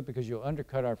can't do it because you'll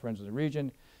undercut our friends in the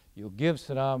region. You'll give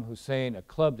Saddam Hussein a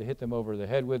club to hit them over the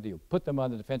head with. You'll put them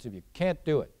on the defensive. You can't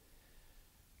do it."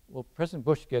 Well, President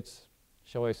Bush gets,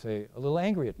 shall I say, a little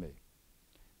angry at me.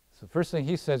 So the first thing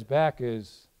he says back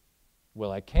is,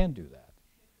 "Well, I can do that,"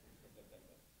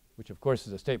 which of course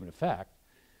is a statement of fact.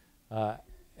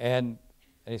 And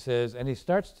he says, and he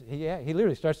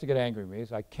literally starts to get angry at me. He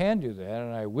says, "I can do that,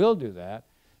 and I will do that."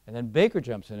 And then Baker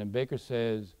jumps in, and Baker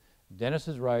says, "Dennis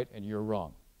is right, and you're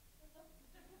wrong."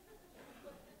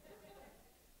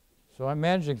 So I'm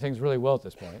managing things really well at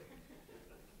this point.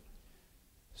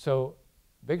 So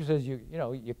Baker says, you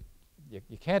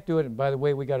can't do it, and by the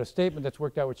way, we got a statement that's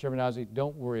worked out with Shevardnadze,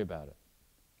 don't worry about it.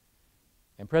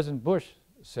 And President Bush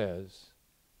says,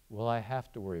 "Well, I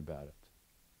have to worry about it.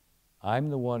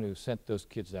 I'm the one who sent those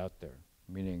kids out there,"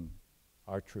 meaning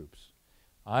our troops.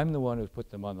 "I'm the one who put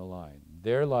them on the line.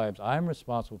 Their lives, I'm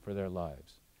responsible for their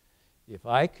lives. If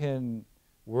I can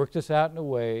work this out in a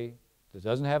way that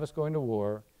doesn't have us going to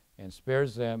war and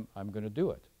spares them, I'm going to do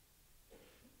it."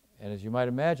 And as you might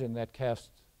imagine, that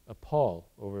cast a pall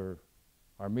over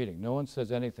our meeting. No one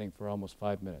says anything for almost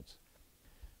 5 minutes.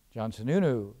 John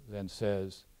Sununu then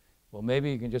says, "Well,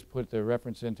 maybe you can just put the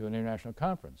reference into an international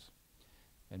conference."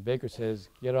 And Baker says,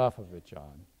 "Get off of it,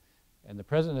 John." And the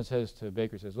president says to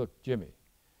Baker, says, "Look, Jimmy,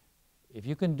 if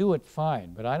you can do it,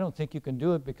 fine, but I don't think you can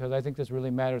do it because I think this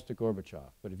really matters to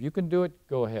Gorbachev. But if you can do it,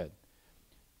 go ahead."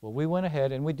 Well, we went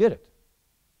ahead and we did it.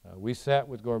 We sat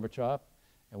with Gorbachev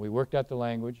and we worked out the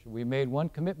language. We made one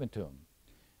commitment to him.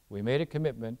 We made a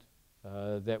commitment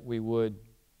that we would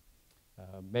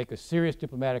make a serious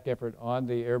diplomatic effort on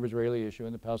the Arab-Israeli issue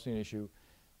and the Palestinian issue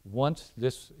once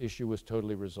this issue was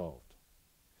totally resolved.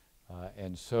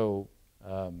 And so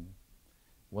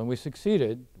when we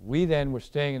succeeded, we then were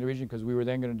staying in the region because we were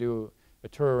then going to do a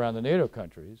tour around the NATO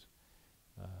countries.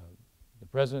 The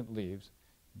president leaves.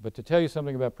 But to tell you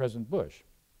something about President Bush,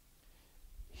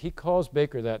 he calls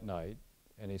Baker that night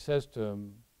and he says to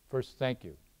him, "First, thank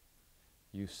you.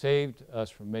 You saved us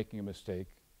from making a mistake.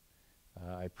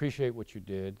 I appreciate what you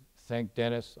did. Thank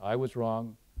Dennis. I was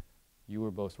wrong. You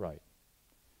were both right."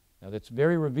 Now that's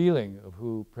very revealing of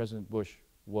who President Bush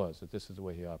was, that this is the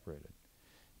way he operated.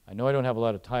 I know I don't have a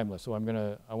lot of time left, so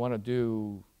I want to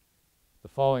do the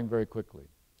following very quickly.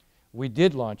 We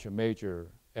did launch a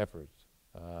major effort.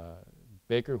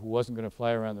 Baker, who wasn't going to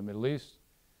fly around the Middle East,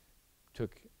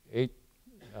 took eight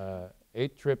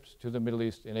trips to the Middle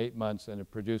East in 8 months, and it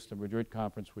produced the Madrid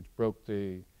conference, which broke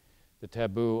the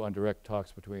taboo on direct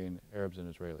talks between Arabs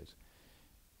and Israelis.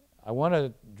 I want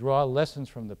to draw lessons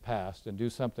from the past and do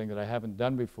something that I haven't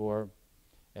done before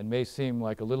and may seem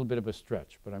like a little bit of a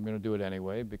stretch, but I'm going to do it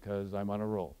anyway because I'm on a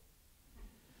roll.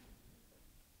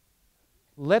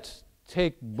 Let's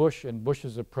take Bush and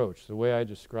Bush's approach, the way I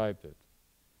described it,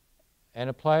 and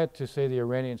apply it to, say, the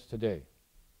Iranians today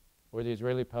or the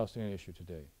Israeli-Palestinian issue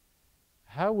today.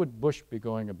 How would Bush be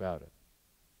going about it?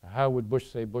 How would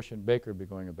Bush and Baker be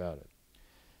going about it?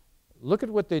 Look at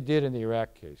what they did in the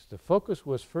Iraq case. The focus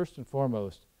was first and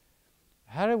foremost,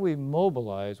 how do we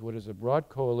mobilize what is a broad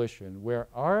coalition where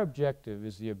our objective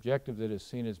is the objective that is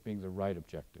seen as being the right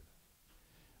objective,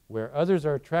 where others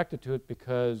are attracted to it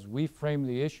because we frame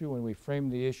the issue and we frame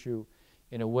the issue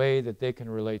in a way that they can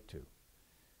relate to,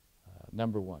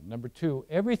 number one. Number two,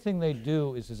 everything they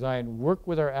do is designed to work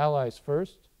with our allies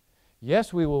first.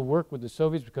 Yes, we will work with the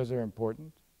Soviets because they're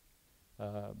important.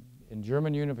 In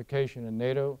German unification and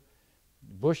NATO,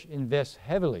 Bush invests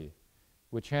heavily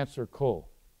with Chancellor Kohl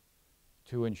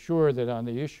to ensure that on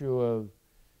the issue of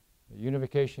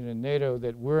unification in NATO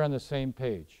that we're on the same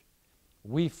page.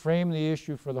 We frame the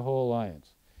issue for the whole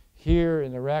alliance. Here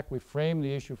in Iraq, we frame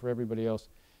the issue for everybody else.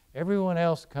 Everyone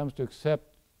else comes to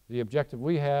accept the objective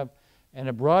we have, and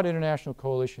a broad international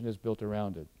coalition is built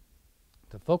around it.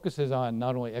 The focus is on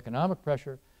not only economic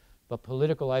pressure, but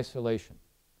political isolation.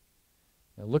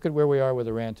 Now look at where we are with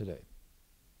Iran today.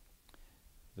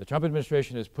 The Trump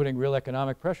administration is putting real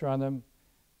economic pressure on them,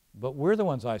 but we're the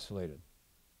ones isolated,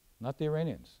 not the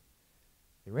Iranians.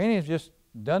 The Iranians just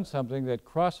done something that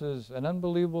crosses an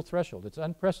unbelievable threshold. It's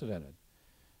unprecedented.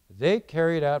 They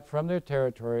carried out from their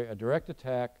territory a direct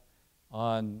attack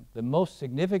on the most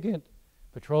significant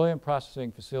petroleum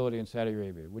processing facility in Saudi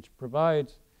Arabia, which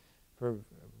provides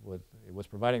it was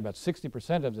providing about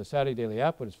 60% of the Saudi daily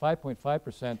output. It's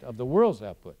 5.5% of the world's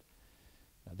output.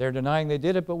 Now, they're denying they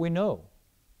did it, but we know.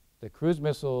 The cruise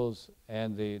missiles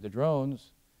and the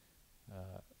drones,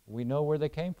 we know where they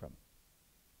came from.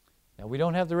 Now, we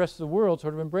don't have the rest of the world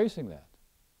sort of embracing that.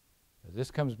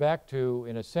 This comes back to,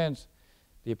 in a sense,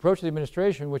 the approach of the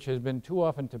administration, which has been too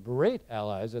often to berate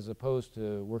allies as opposed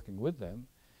to working with them,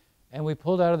 and we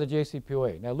pulled out of the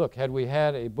JCPOA. Now, look, had we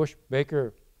had a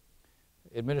Bush-Baker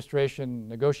administration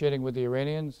negotiating with the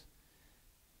Iranians,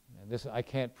 and this, I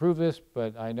can't prove this,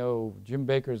 but I know Jim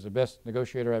Baker is the best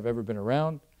negotiator I've ever been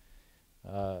around.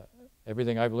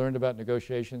 Everything I've learned about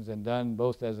negotiations and done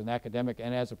both as an academic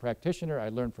and as a practitioner, I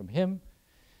learned from him.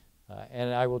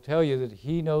 And I will tell you that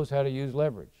he knows how to use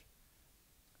leverage.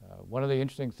 One of the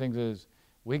interesting things is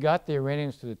we got the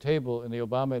Iranians to the table in the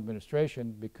Obama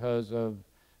administration because of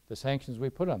the sanctions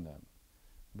we put on them.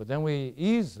 But then we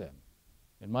eased them,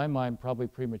 in my mind, probably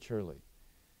prematurely.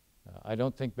 I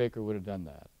don't think Baker would have done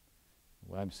that.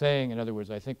 What I'm saying, in other words,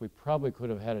 I think we probably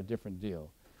could have had a different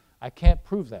deal. I can't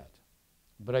prove that.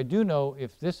 But I do know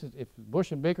if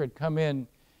Bush and Baker had come in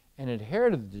and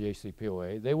inherited the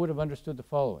JCPOA, they would have understood the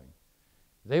following.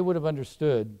 They would have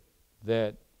understood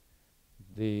that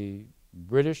the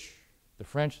British, the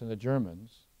French, and the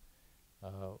Germans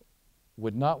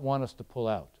would not want us to pull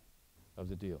out of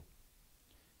the deal.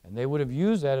 And they would have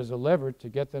used that as a lever to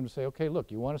get them to say, okay, look,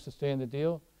 you want us to stay in the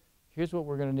deal? Here's what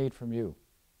we're going to need from you.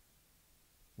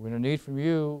 We're going to need from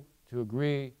you to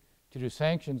agree to do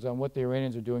sanctions on what the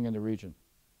Iranians are doing in the region.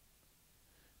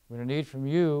 We're going to need from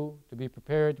you to be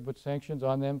prepared to put sanctions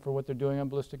on them for what they're doing on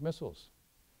ballistic missiles.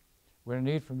 We're going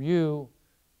to need from you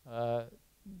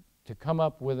to come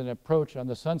up with an approach on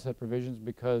the sunset provisions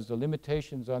because the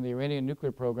limitations on the Iranian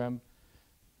nuclear program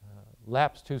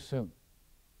lapsed too soon.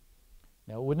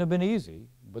 Now, it wouldn't have been easy,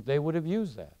 but they would have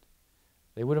used that.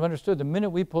 They would have understood the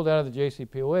minute we pulled out of the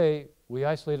JCPOA, we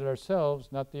isolated ourselves,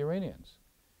 not the Iranians.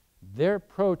 Their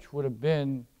approach would have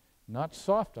been not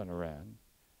soft on Iran,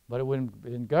 but it would have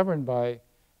been governed by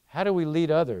how do we lead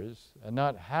others and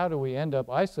not how do we end up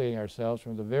isolating ourselves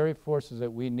from the very forces that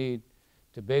we need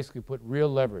to basically put real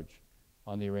leverage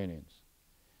on the Iranians.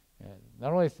 And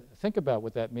not only think about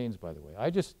what that means, by the way. I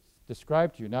just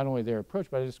described to you not only their approach,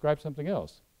 but I described something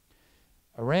else.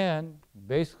 Iran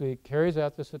basically carries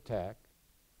out this attack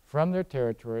from their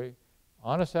territory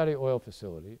on a Saudi oil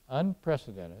facility,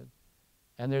 unprecedented,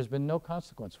 and there's been no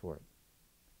consequence for it.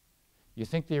 You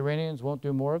think the Iranians won't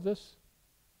do more of this?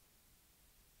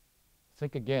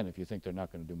 Think again if you think they're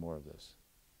not going to do more of this.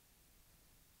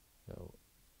 So,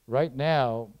 right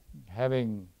now,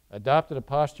 having adopted a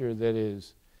posture that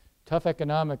is tough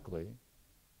economically,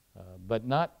 but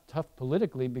not tough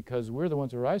politically because we're the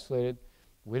ones who are isolated,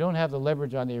 we don't have the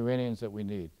leverage on the Iranians that we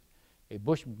need. A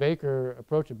Bush-Baker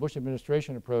approach, a Bush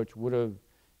administration approach would have,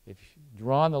 if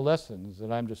drawn the lessons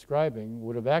that I'm describing,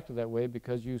 would have acted that way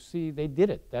because you see they did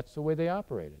it. That's the way they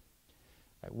operated.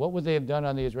 Right, what would they have done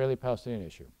on the Israeli-Palestinian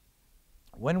issue?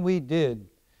 When we did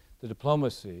the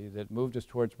diplomacy that moved us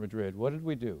towards Madrid, what did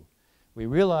we do? We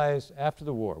realized after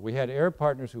the war, we had Arab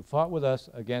partners who fought with us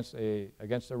against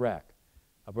Iraq,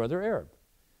 a brother Arab.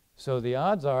 So the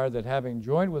odds are that having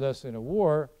joined with us in a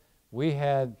war, we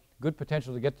had good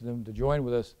potential to get them to join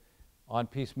with us on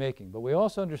peacemaking. But we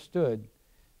also understood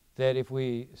that if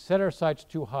we set our sights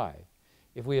too high,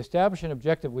 if we establish an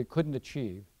objective we couldn't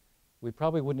achieve, we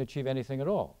probably wouldn't achieve anything at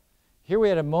all. Here we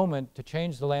had a moment to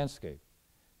change the landscape.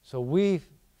 So we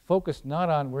focused not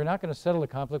on, we're not going to settle the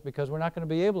conflict because we're not going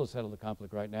to be able to settle the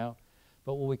conflict right now.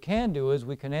 But what we can do is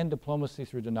we can end diplomacy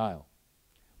through denial.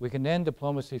 We can end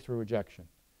diplomacy through rejection.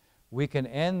 We can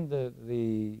end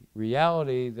the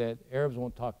reality that Arabs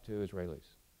won't talk to Israelis.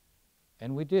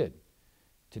 And we did.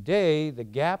 Today, the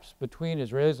gaps between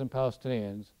Israelis and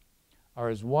Palestinians are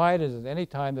as wide as at any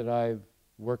time that I've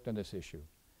worked on this issue,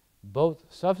 both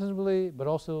substantively but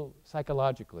also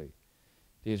psychologically.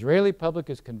 The Israeli public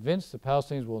is convinced the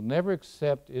Palestinians will never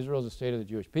accept Israel as the state of the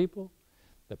Jewish people.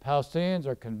 The Palestinians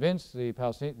are convinced the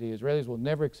Israelis will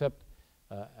never accept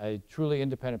a truly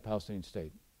independent Palestinian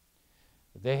state.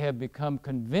 They have become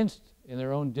convinced in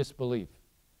their own disbelief.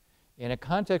 In a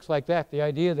context like that, the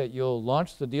idea that you'll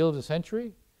launch the deal of the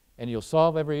century and you'll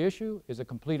solve every issue is a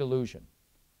complete illusion.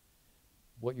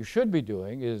 What you should be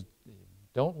doing is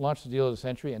Don't launch the deal of the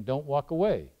century, and don't walk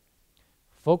away.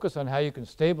 Focus on how you can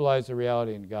stabilize the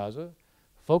reality in Gaza.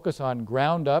 Focus on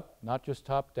ground up, not just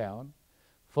top down.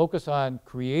 Focus on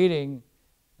creating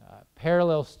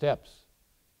parallel steps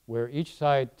where each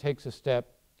side takes a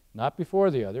step, not before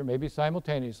the other, maybe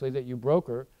simultaneously, that you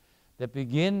broker, that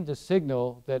begin to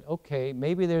signal that, okay,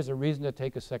 maybe there's a reason to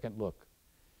take a second look.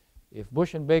 If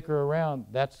Bush and Baker are around,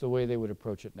 that's the way they would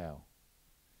approach it now.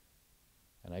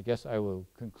 And I guess I will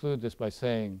conclude this by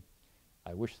saying,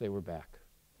 I wish they were back.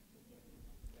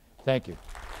 Thank you.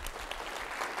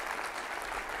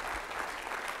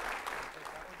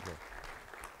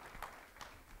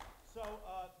 So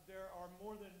there are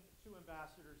more than 2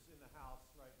 ambassadors in the House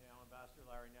right now, Ambassador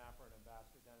Larry Napper and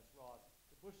Ambassador Dennis Ross.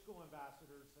 The Bush School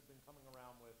ambassadors have been coming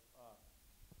around with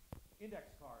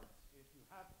index cards. If you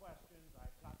have questions,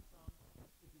 I've got some.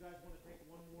 If you guys want to take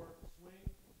one more swing,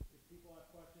 if people have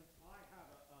questions, I have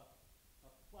a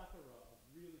plethora of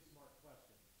really smart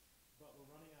questions, but we're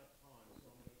running out of time, so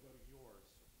I'm going to go to yours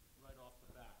right off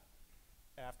the bat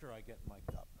after I get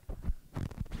mic'd up.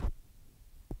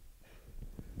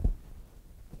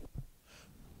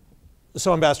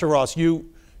 So, Ambassador Ross,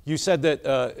 you said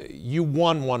that you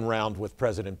won one round with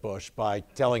President Bush by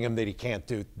telling him that he can't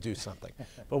do something.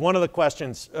 But one of the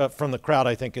questions from the crowd,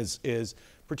 I think, is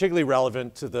particularly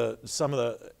relevant to some of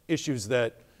the issues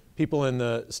that people in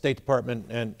the State Department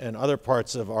and other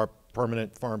parts of our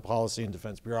permanent foreign policy and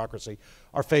defense bureaucracy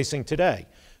are facing today.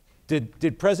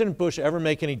 Did President Bush ever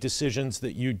make any decisions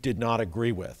that you did not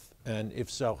agree with? And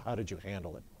if so, how did you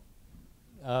handle it?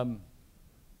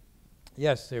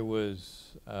 Yes, there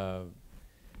was.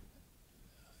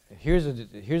 Here's a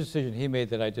decision he made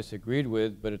that I disagreed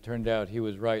with, but it turned out he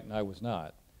was right and I was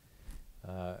not.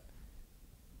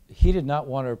 He did not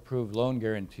want to approve loan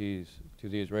guarantees to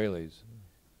the Israelis.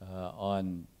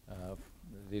 The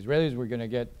Israelis were going to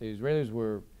get. The Israelis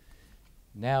were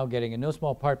now getting, in no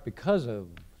small part because of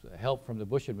help from the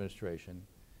Bush administration,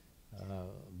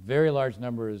 very large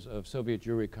numbers of Soviet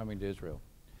Jewry coming to Israel.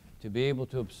 To be able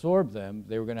to absorb them,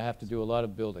 they were going to have to do a lot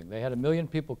of building. They had 1 million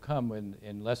people come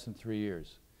in less than 3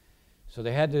 years. So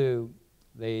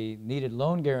they needed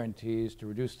loan guarantees to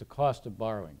reduce the cost of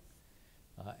borrowing.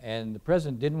 And the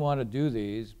president didn't want to do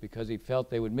these because he felt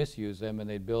they would misuse them and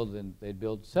they'd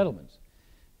build settlements.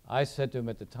 I said to him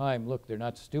at the time, look, they're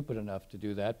not stupid enough to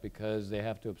do that because they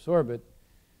have to absorb it.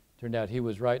 Turned out he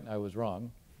was right and I was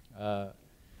wrong.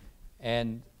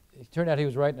 And it turned out he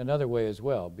was right in another way as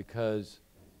well, because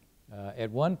at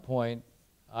one point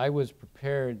I was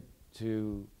prepared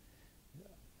to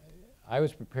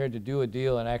do a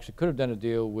deal, and actually could have done a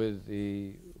deal with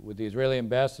the Israeli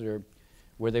ambassador,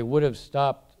 where they would have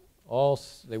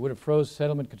they would have froze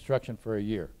settlement construction for a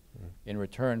year in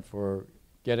return for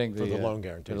getting the loan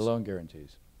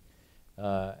guarantees.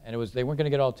 And they weren't going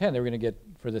to get all 10. They were going to get,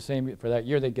 for that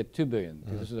year, they'd get $2 billion.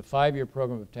 This is a 5-year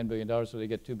program of $10 billion, so they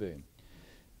get $2 billion.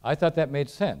 I thought that made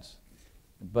sense.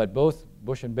 But both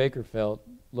Bush and Baker felt,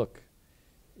 look,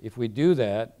 if we do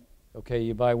that, okay,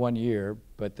 you buy 1 year,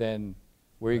 but then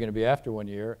where are you going to be after 1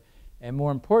 year? And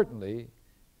more importantly,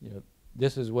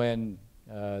 this is when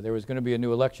there was going to be a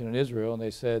new election in Israel, and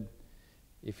they said,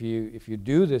 if you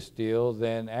do this deal,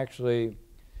 then actually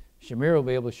Shamir will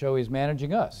be able to show he's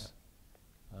managing us.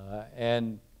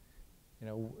 And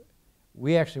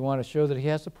we actually want to show that he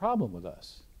has a problem with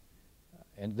us.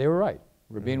 And they were right.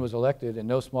 Rabin was elected in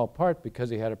no small part because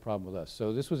he had a problem with us.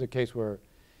 So this was a case where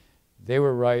they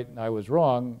were right and I was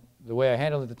wrong. The way I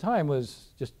handled it at the time was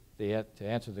just to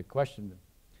answer the question.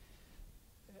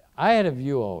 I had a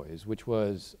view always, which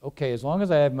was, okay, as long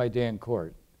as I have my day in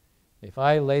court, if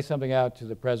I lay something out to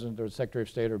the president or the secretary of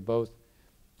state or both,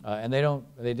 and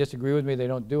they disagree with me, they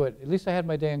don't do it, at least I had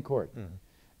my day in court.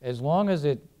 As long as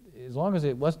it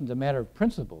wasn't a matter of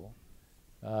principle,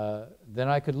 then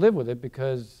I could live with it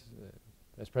because,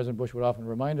 as President Bush would often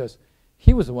remind us,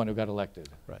 he was the one who got elected.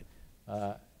 Right.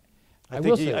 I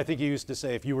think he used to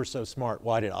say, if you were so smart,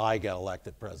 why did I get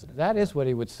elected president? That is what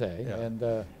he would say.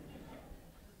 Yeah.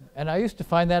 And I used to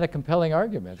find that a compelling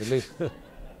argument. At least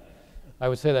I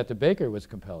would say that to Baker was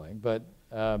compelling. But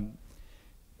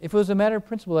if it was a matter of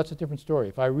principle, that's a different story.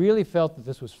 If I really felt that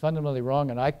this was fundamentally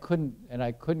wrong and I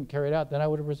couldn't carry it out, then I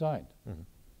would have resigned.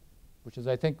 Which is,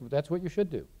 I think, that's what you should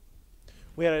do.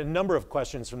 We had a number of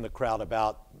questions from the crowd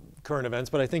about current events,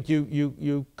 but I think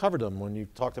you covered them when you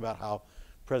talked about how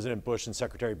President Bush and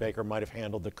Secretary Baker might have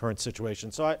handled the current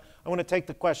situation. So I want to take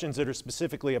the questions that are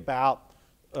specifically about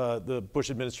the Bush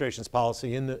administration's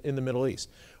policy in the Middle East.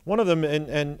 One of them,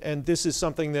 and this is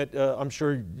something that I'm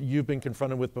sure you've been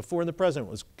confronted with before and the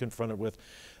president was confronted with,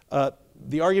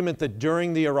 the argument that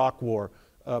during the Iraq War,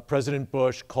 President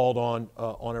Bush called on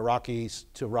Iraqis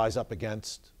to rise up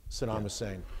against Saddam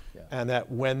Hussein, and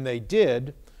that when they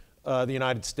did, the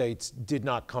United States did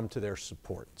not come to their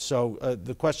support. So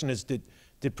the question is, did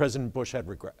President Bush have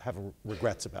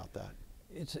regrets about that?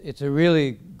 It's a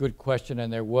really good question,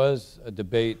 and there was a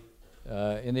debate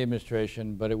in the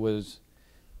administration, but it was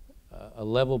a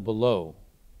level below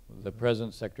the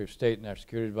President, Secretary of State, National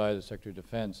Security Advisor, Secretary of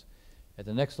Defense. At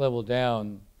the next level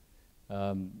down,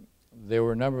 there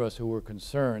were a number of us who were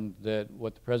concerned that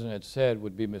what the President had said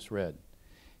would be misread.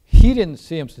 He didn't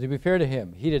see himself, to be fair to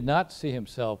him, he did not see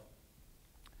himself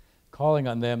calling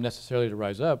on them necessarily to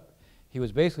rise up. He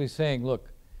was basically saying, look,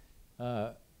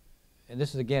 and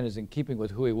this is again is in keeping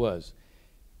with who he was.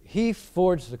 He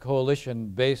forged the coalition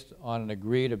based on an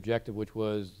agreed objective, which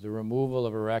was the removal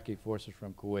of Iraqi forces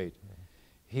from Kuwait.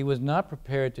 He was not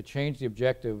prepared to change the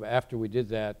objective after we did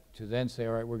that to then say,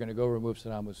 all right, we're going to go remove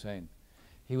Saddam Hussein.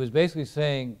 He was basically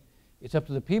saying, it's up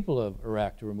to the people of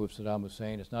Iraq to remove Saddam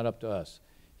Hussein, it's not up to us.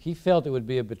 He felt it would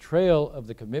be a betrayal of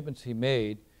the commitments he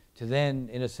made to then,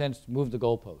 in a sense, move the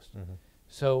goalpost.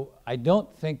 So I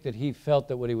don't think that he felt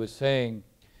that what he was saying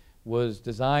was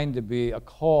designed to be a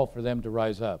call for them to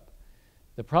rise up.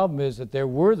 The problem is that there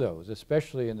were those,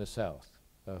 especially in the South,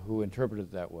 who interpreted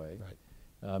it that way,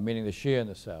 meaning the Shia in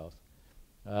the South.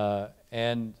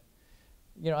 And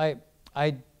you know,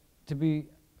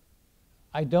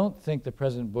 I don't think that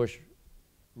President Bush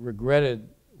regretted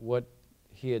what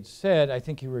he had said. I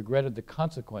think he regretted the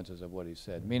consequences of what he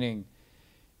said, meaning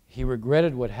he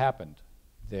regretted what happened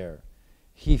there.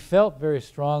 He felt very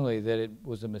strongly that it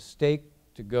was a mistake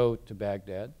to go to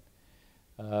Baghdad.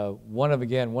 One of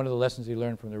the lessons he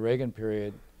learned from the Reagan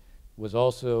period was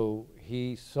also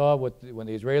he saw when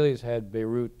the Israelis had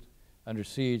Beirut under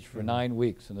siege for 9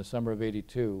 weeks in the summer of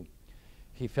 '82,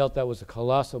 he felt that was a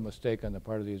colossal mistake on the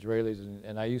part of the Israelis.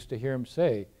 And I used to hear him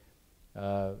say,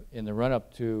 in the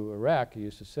run-up to Iraq, he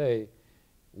used to say,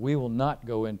 we will not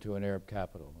go into an Arab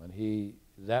capital. And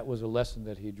that was a lesson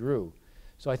that he drew.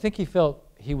 So I think he felt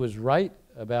he was right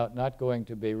about not going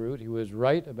to Beirut. He was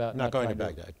right about not going to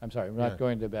Baghdad. I'm sorry, not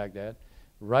going to Baghdad.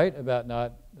 Right about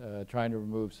not trying to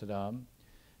remove Saddam.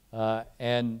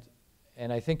 And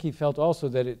I think he felt also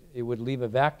that it would leave a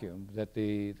vacuum that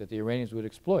the Iranians would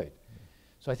exploit.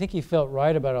 So I think he felt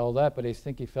right about all that, but I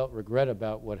think he felt regret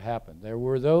about what happened. There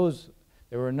were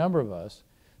a number of us,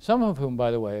 some of whom,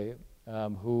 by the way,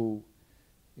 who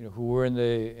were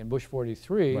in Bush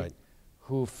 43,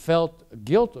 who felt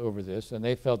guilt over this, and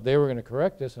they felt they were going to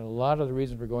correct this. And a lot of the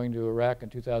reason for going to Iraq in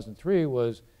 2003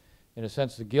 was, in a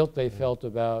sense, the guilt they felt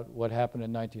about what happened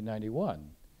in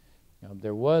 1991.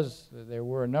 There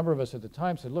were a number of us at the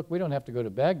time said, look, we don't have to go to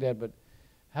Baghdad, but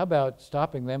how about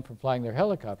stopping them from flying their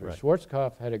helicopters?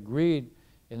 Schwarzkopf had agreed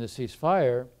in the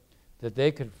ceasefire that they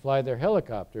could fly their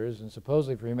helicopters, and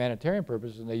supposedly for humanitarian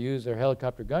purposes, and they used their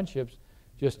helicopter gunships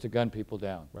just to gun people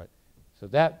down. So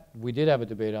that we did have a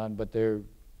debate on, but that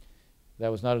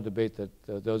was not a debate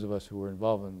that those of us who were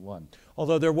involved in won.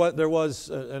 Although there was,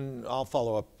 and I'll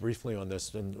follow up briefly on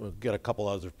this, and we'll get a couple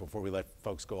others before we let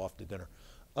folks go off to dinner.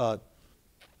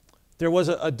 There was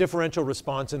a differential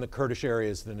response in the Kurdish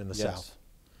areas than in the South.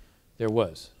 There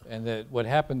was, and what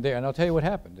happened there, and I'll tell you what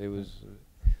happened. It was,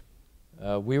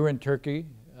 we were in Turkey,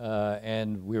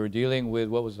 and we were dealing with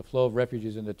what was the flow of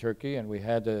refugees into Turkey, and we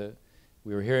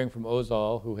were hearing from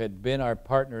Ozal, who had been our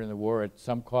partner in the war at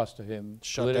some cost to him.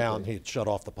 Shut down, he'd shut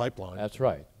off the pipeline. That's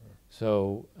right.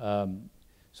 So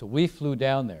we flew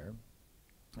down there,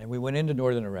 and we went into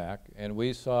northern Iraq, and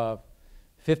we saw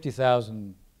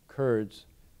 50,000 Kurds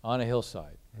on a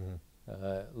hillside,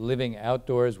 living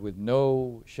outdoors with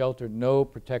no shelter, no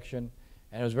protection,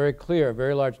 and it was very clear a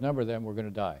very large number of them were going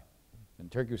to die.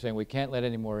 And Turkey was saying, we can't let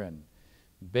any more in.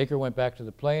 Baker went back to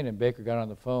the plane, and Baker got on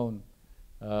the phone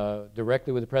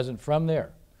directly with the president from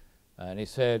there. And he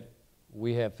said,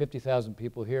 we have 50,000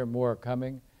 people here, more are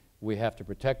coming, we have to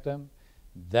protect them.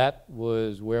 That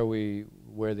was where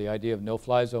the idea of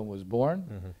no-fly zone was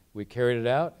born. We carried it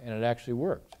out, and it actually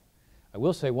worked. I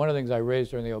will say one of the things I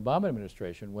raised during the Obama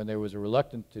administration, when there was a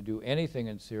reluctance to do anything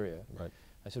in Syria,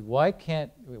 I said, why can't,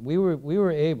 we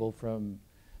were able from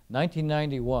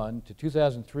 1991 to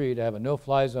 2003 to have a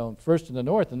no-fly zone first in the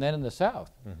north and then in the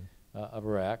south of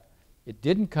Iraq. It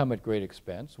didn't come at great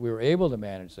expense. We were able to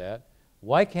manage that.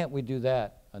 Why can't we do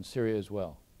that on Syria as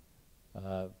well,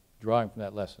 drawing from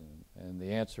that lesson? And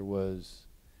the answer was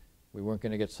we weren't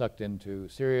going to get sucked into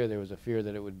Syria. There was a fear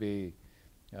that it would be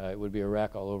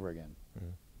Iraq all over again.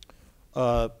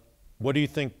 What do you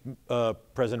think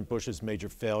President Bush's major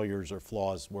failures or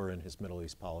flaws were in his Middle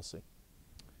East policy?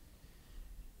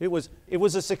 It was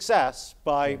a success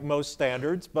by most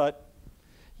standards, but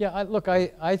Yeah, look,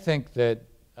 I think that,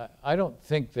 I don't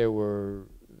think there were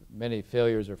many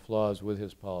failures or flaws with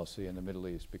his policy in the Middle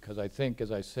East, because I think,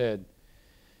 as I said,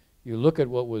 you look at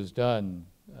what was done,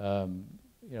 you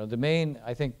know,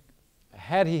 I think,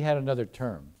 had he had another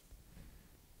term,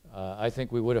 I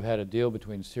think we would have had a deal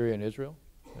between Syria and Israel.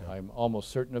 Yeah. I'm almost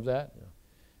certain of that.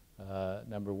 Yeah.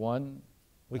 Number one.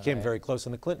 We came very close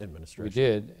in the Clinton administration. We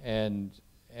did, and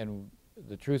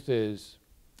the truth is,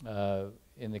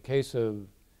 in the case of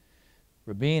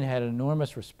Rabin, had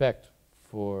enormous respect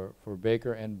for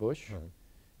Baker and Bush,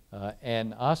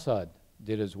 and Assad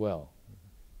did as well.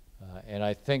 And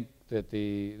I think that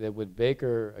with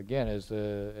Baker, again, as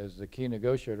the key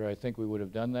negotiator, I think we would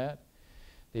have done that.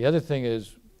 The other thing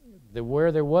is,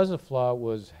 where there was a flaw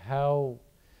was how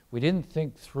we didn't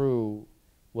think through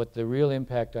what the real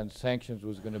impact on sanctions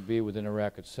was going to be within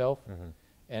Iraq itself,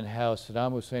 and how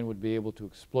Saddam Hussein would be able to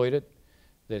exploit it,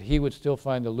 that he would still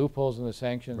find the loopholes in the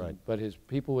sanctions, but his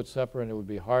people would suffer, and it would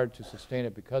be hard to sustain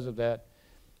it because of that.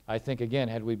 I think, again,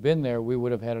 had we been there, we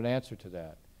would have had an answer to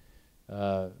that.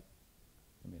 I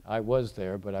mean, I was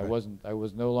there, but I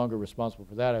was no longer responsible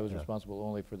for that. I was responsible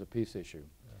only for the peace issue.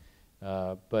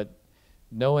 But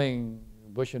knowing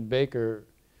Bush and Baker,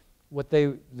 what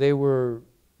they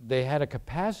had a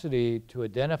capacity to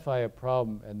identify a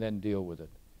problem and then deal with it.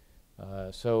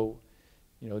 So,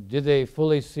 you know, did they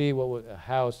fully see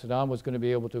how Saddam was going to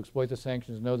be able to exploit the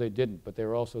sanctions? No, they didn't, but they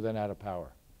were also then out of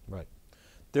power. Right.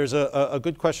 There's a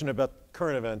good question about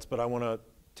current events, but I want to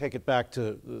take it back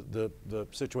to the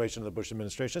situation of the Bush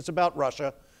administration. It's about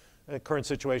Russia, the current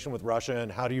situation with Russia,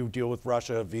 and how do you deal with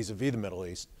Russia vis-a-vis the Middle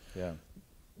East. Yeah.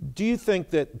 Do you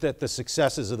think that the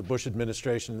successes of the Bush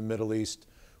administration in the Middle East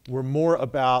were more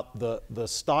about the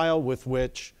style with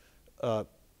which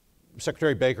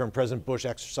Secretary Baker and President Bush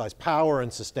exercised power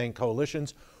and sustained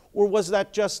coalitions, or was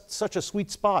that just such a sweet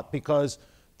spot because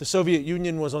the Soviet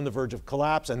Union was on the verge of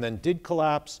collapse and then did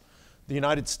collapse? The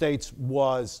United States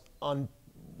was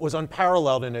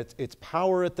unparalleled in its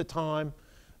power at the time.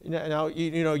 Now,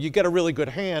 you get a really good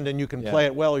hand and you can play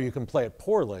it well or you can play it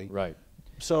poorly. Right.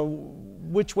 So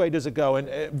which way does it go?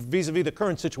 And vis-a-vis the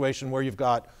current situation where you've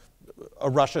got a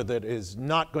Russia that is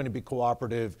not going to be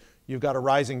cooperative, you've got a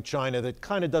rising China that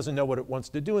kind of doesn't know what it wants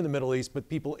to do in the Middle East, but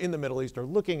people in the Middle East are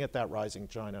looking at that rising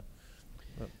China.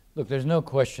 Look, there's no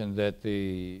question that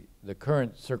the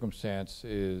current circumstance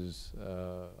is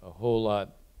a whole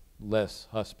lot less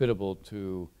hospitable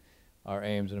to our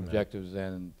aims and objectives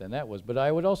than that was. But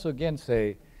I would also again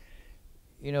say,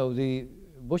 you know, the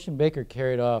Bush and Baker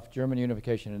carried off German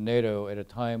unification in NATO at a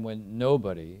time when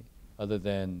nobody, other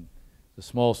than the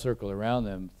small circle around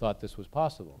them, thought this was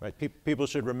possible. Right. People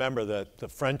should remember that the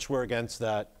French were against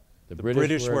that, the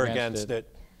British were against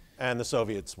it, and the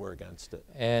Soviets were against it.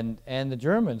 And the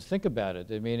Germans, think about it.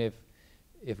 I mean,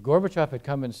 if Gorbachev had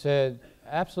come and said,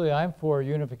 absolutely, I'm for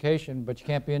unification, but you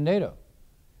can't be in NATO.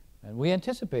 And we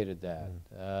anticipated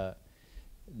that.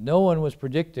 No one was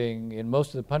predicting in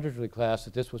most of the punditry class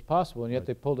that this was possible, and yet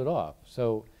they pulled it off.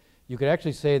 So you could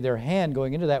actually say their hand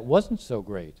going into that wasn't so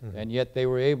great, and yet they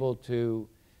were able to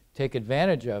take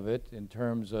advantage of it in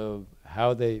terms of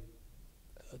how they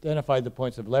identified the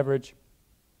points of leverage,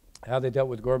 how they dealt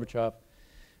with Gorbachev.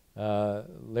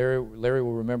 Larry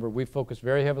will remember we focused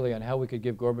very heavily on how we could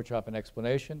give Gorbachev an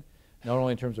explanation, not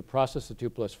only in terms of process of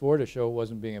 2+4 to show it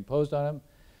wasn't being imposed on him,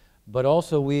 but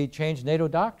also we changed NATO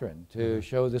doctrine to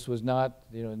show this was not,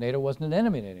 NATO wasn't an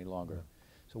enemy any longer.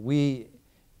 So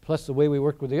plus the way we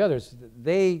worked with the others,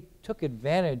 they took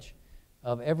advantage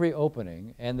of every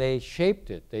opening and they shaped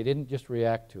it. They didn't just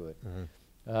react to it.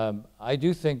 I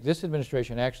do think this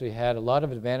administration actually had a lot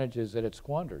of advantages that it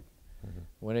squandered.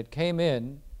 When it came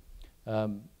in,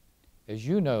 as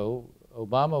you know,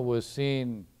 Obama was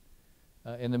seen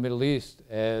in the Middle East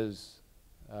as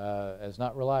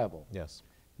not reliable. Yes.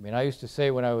 I mean, I used to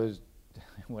say when I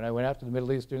went out to the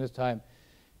Middle East during this time,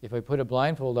 if I put a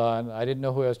blindfold on, I didn't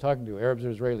know who I was talking to, Arabs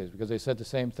or Israelis, because they said the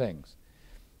same things.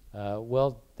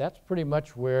 Well, that's pretty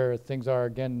much where things are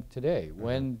again today.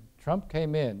 When Trump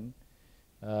came in,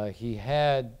 there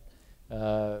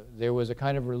was a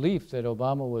kind of relief that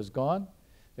Obama was gone.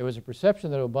 There was a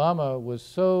perception that Obama was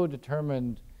so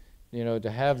determined, to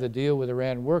have the deal with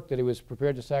Iran work that he was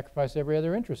prepared to sacrifice every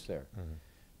other interest there.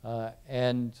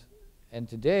 And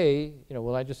today,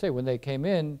 well, I just say when they came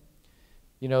in,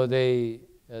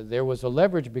 there was a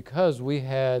leverage because we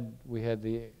had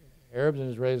the Arabs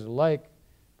and Israelis alike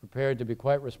prepared to be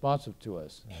quite responsive to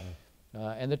us.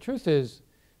 And the truth is,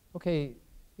 okay,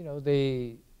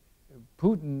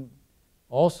 Putin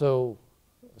also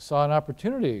saw an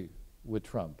opportunity with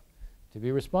Trump to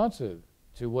be responsive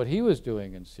to what he was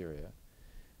doing in Syria.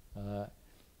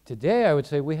 today, I would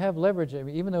say we have leverage. I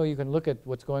mean, even though you can look at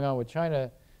what's going on with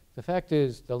China, the fact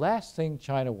is the last thing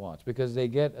China wants, because they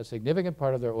get a significant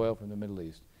part of their oil from the Middle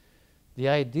East, the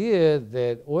idea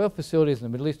that oil facilities in the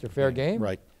Middle East are fair game,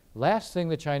 right. last thing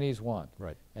the Chinese want.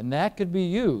 Right. And that could be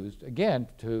used, again,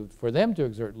 for them to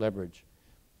exert leverage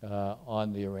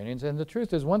on the Iranians. And the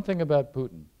truth is, one thing about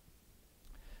Putin,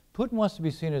 Putin wants to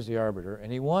be seen as the arbiter,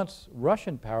 and he wants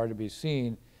Russian power to be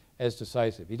seen as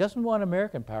decisive. He doesn't want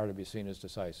American power to be seen as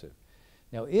decisive.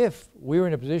 Now, if we were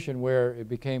in a position where it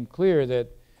became clear that,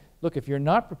 look, if you're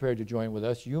not prepared to join with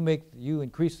us, you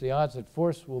increase the odds that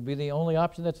force will be the only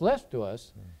option that's left to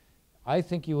us, I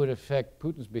think you would affect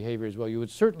Putin's behavior as well. You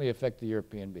would certainly affect the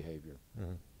European behavior.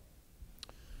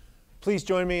 Please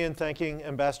join me in thanking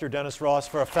Ambassador Dennis Ross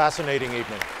for a fascinating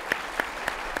evening.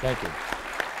 Thank you.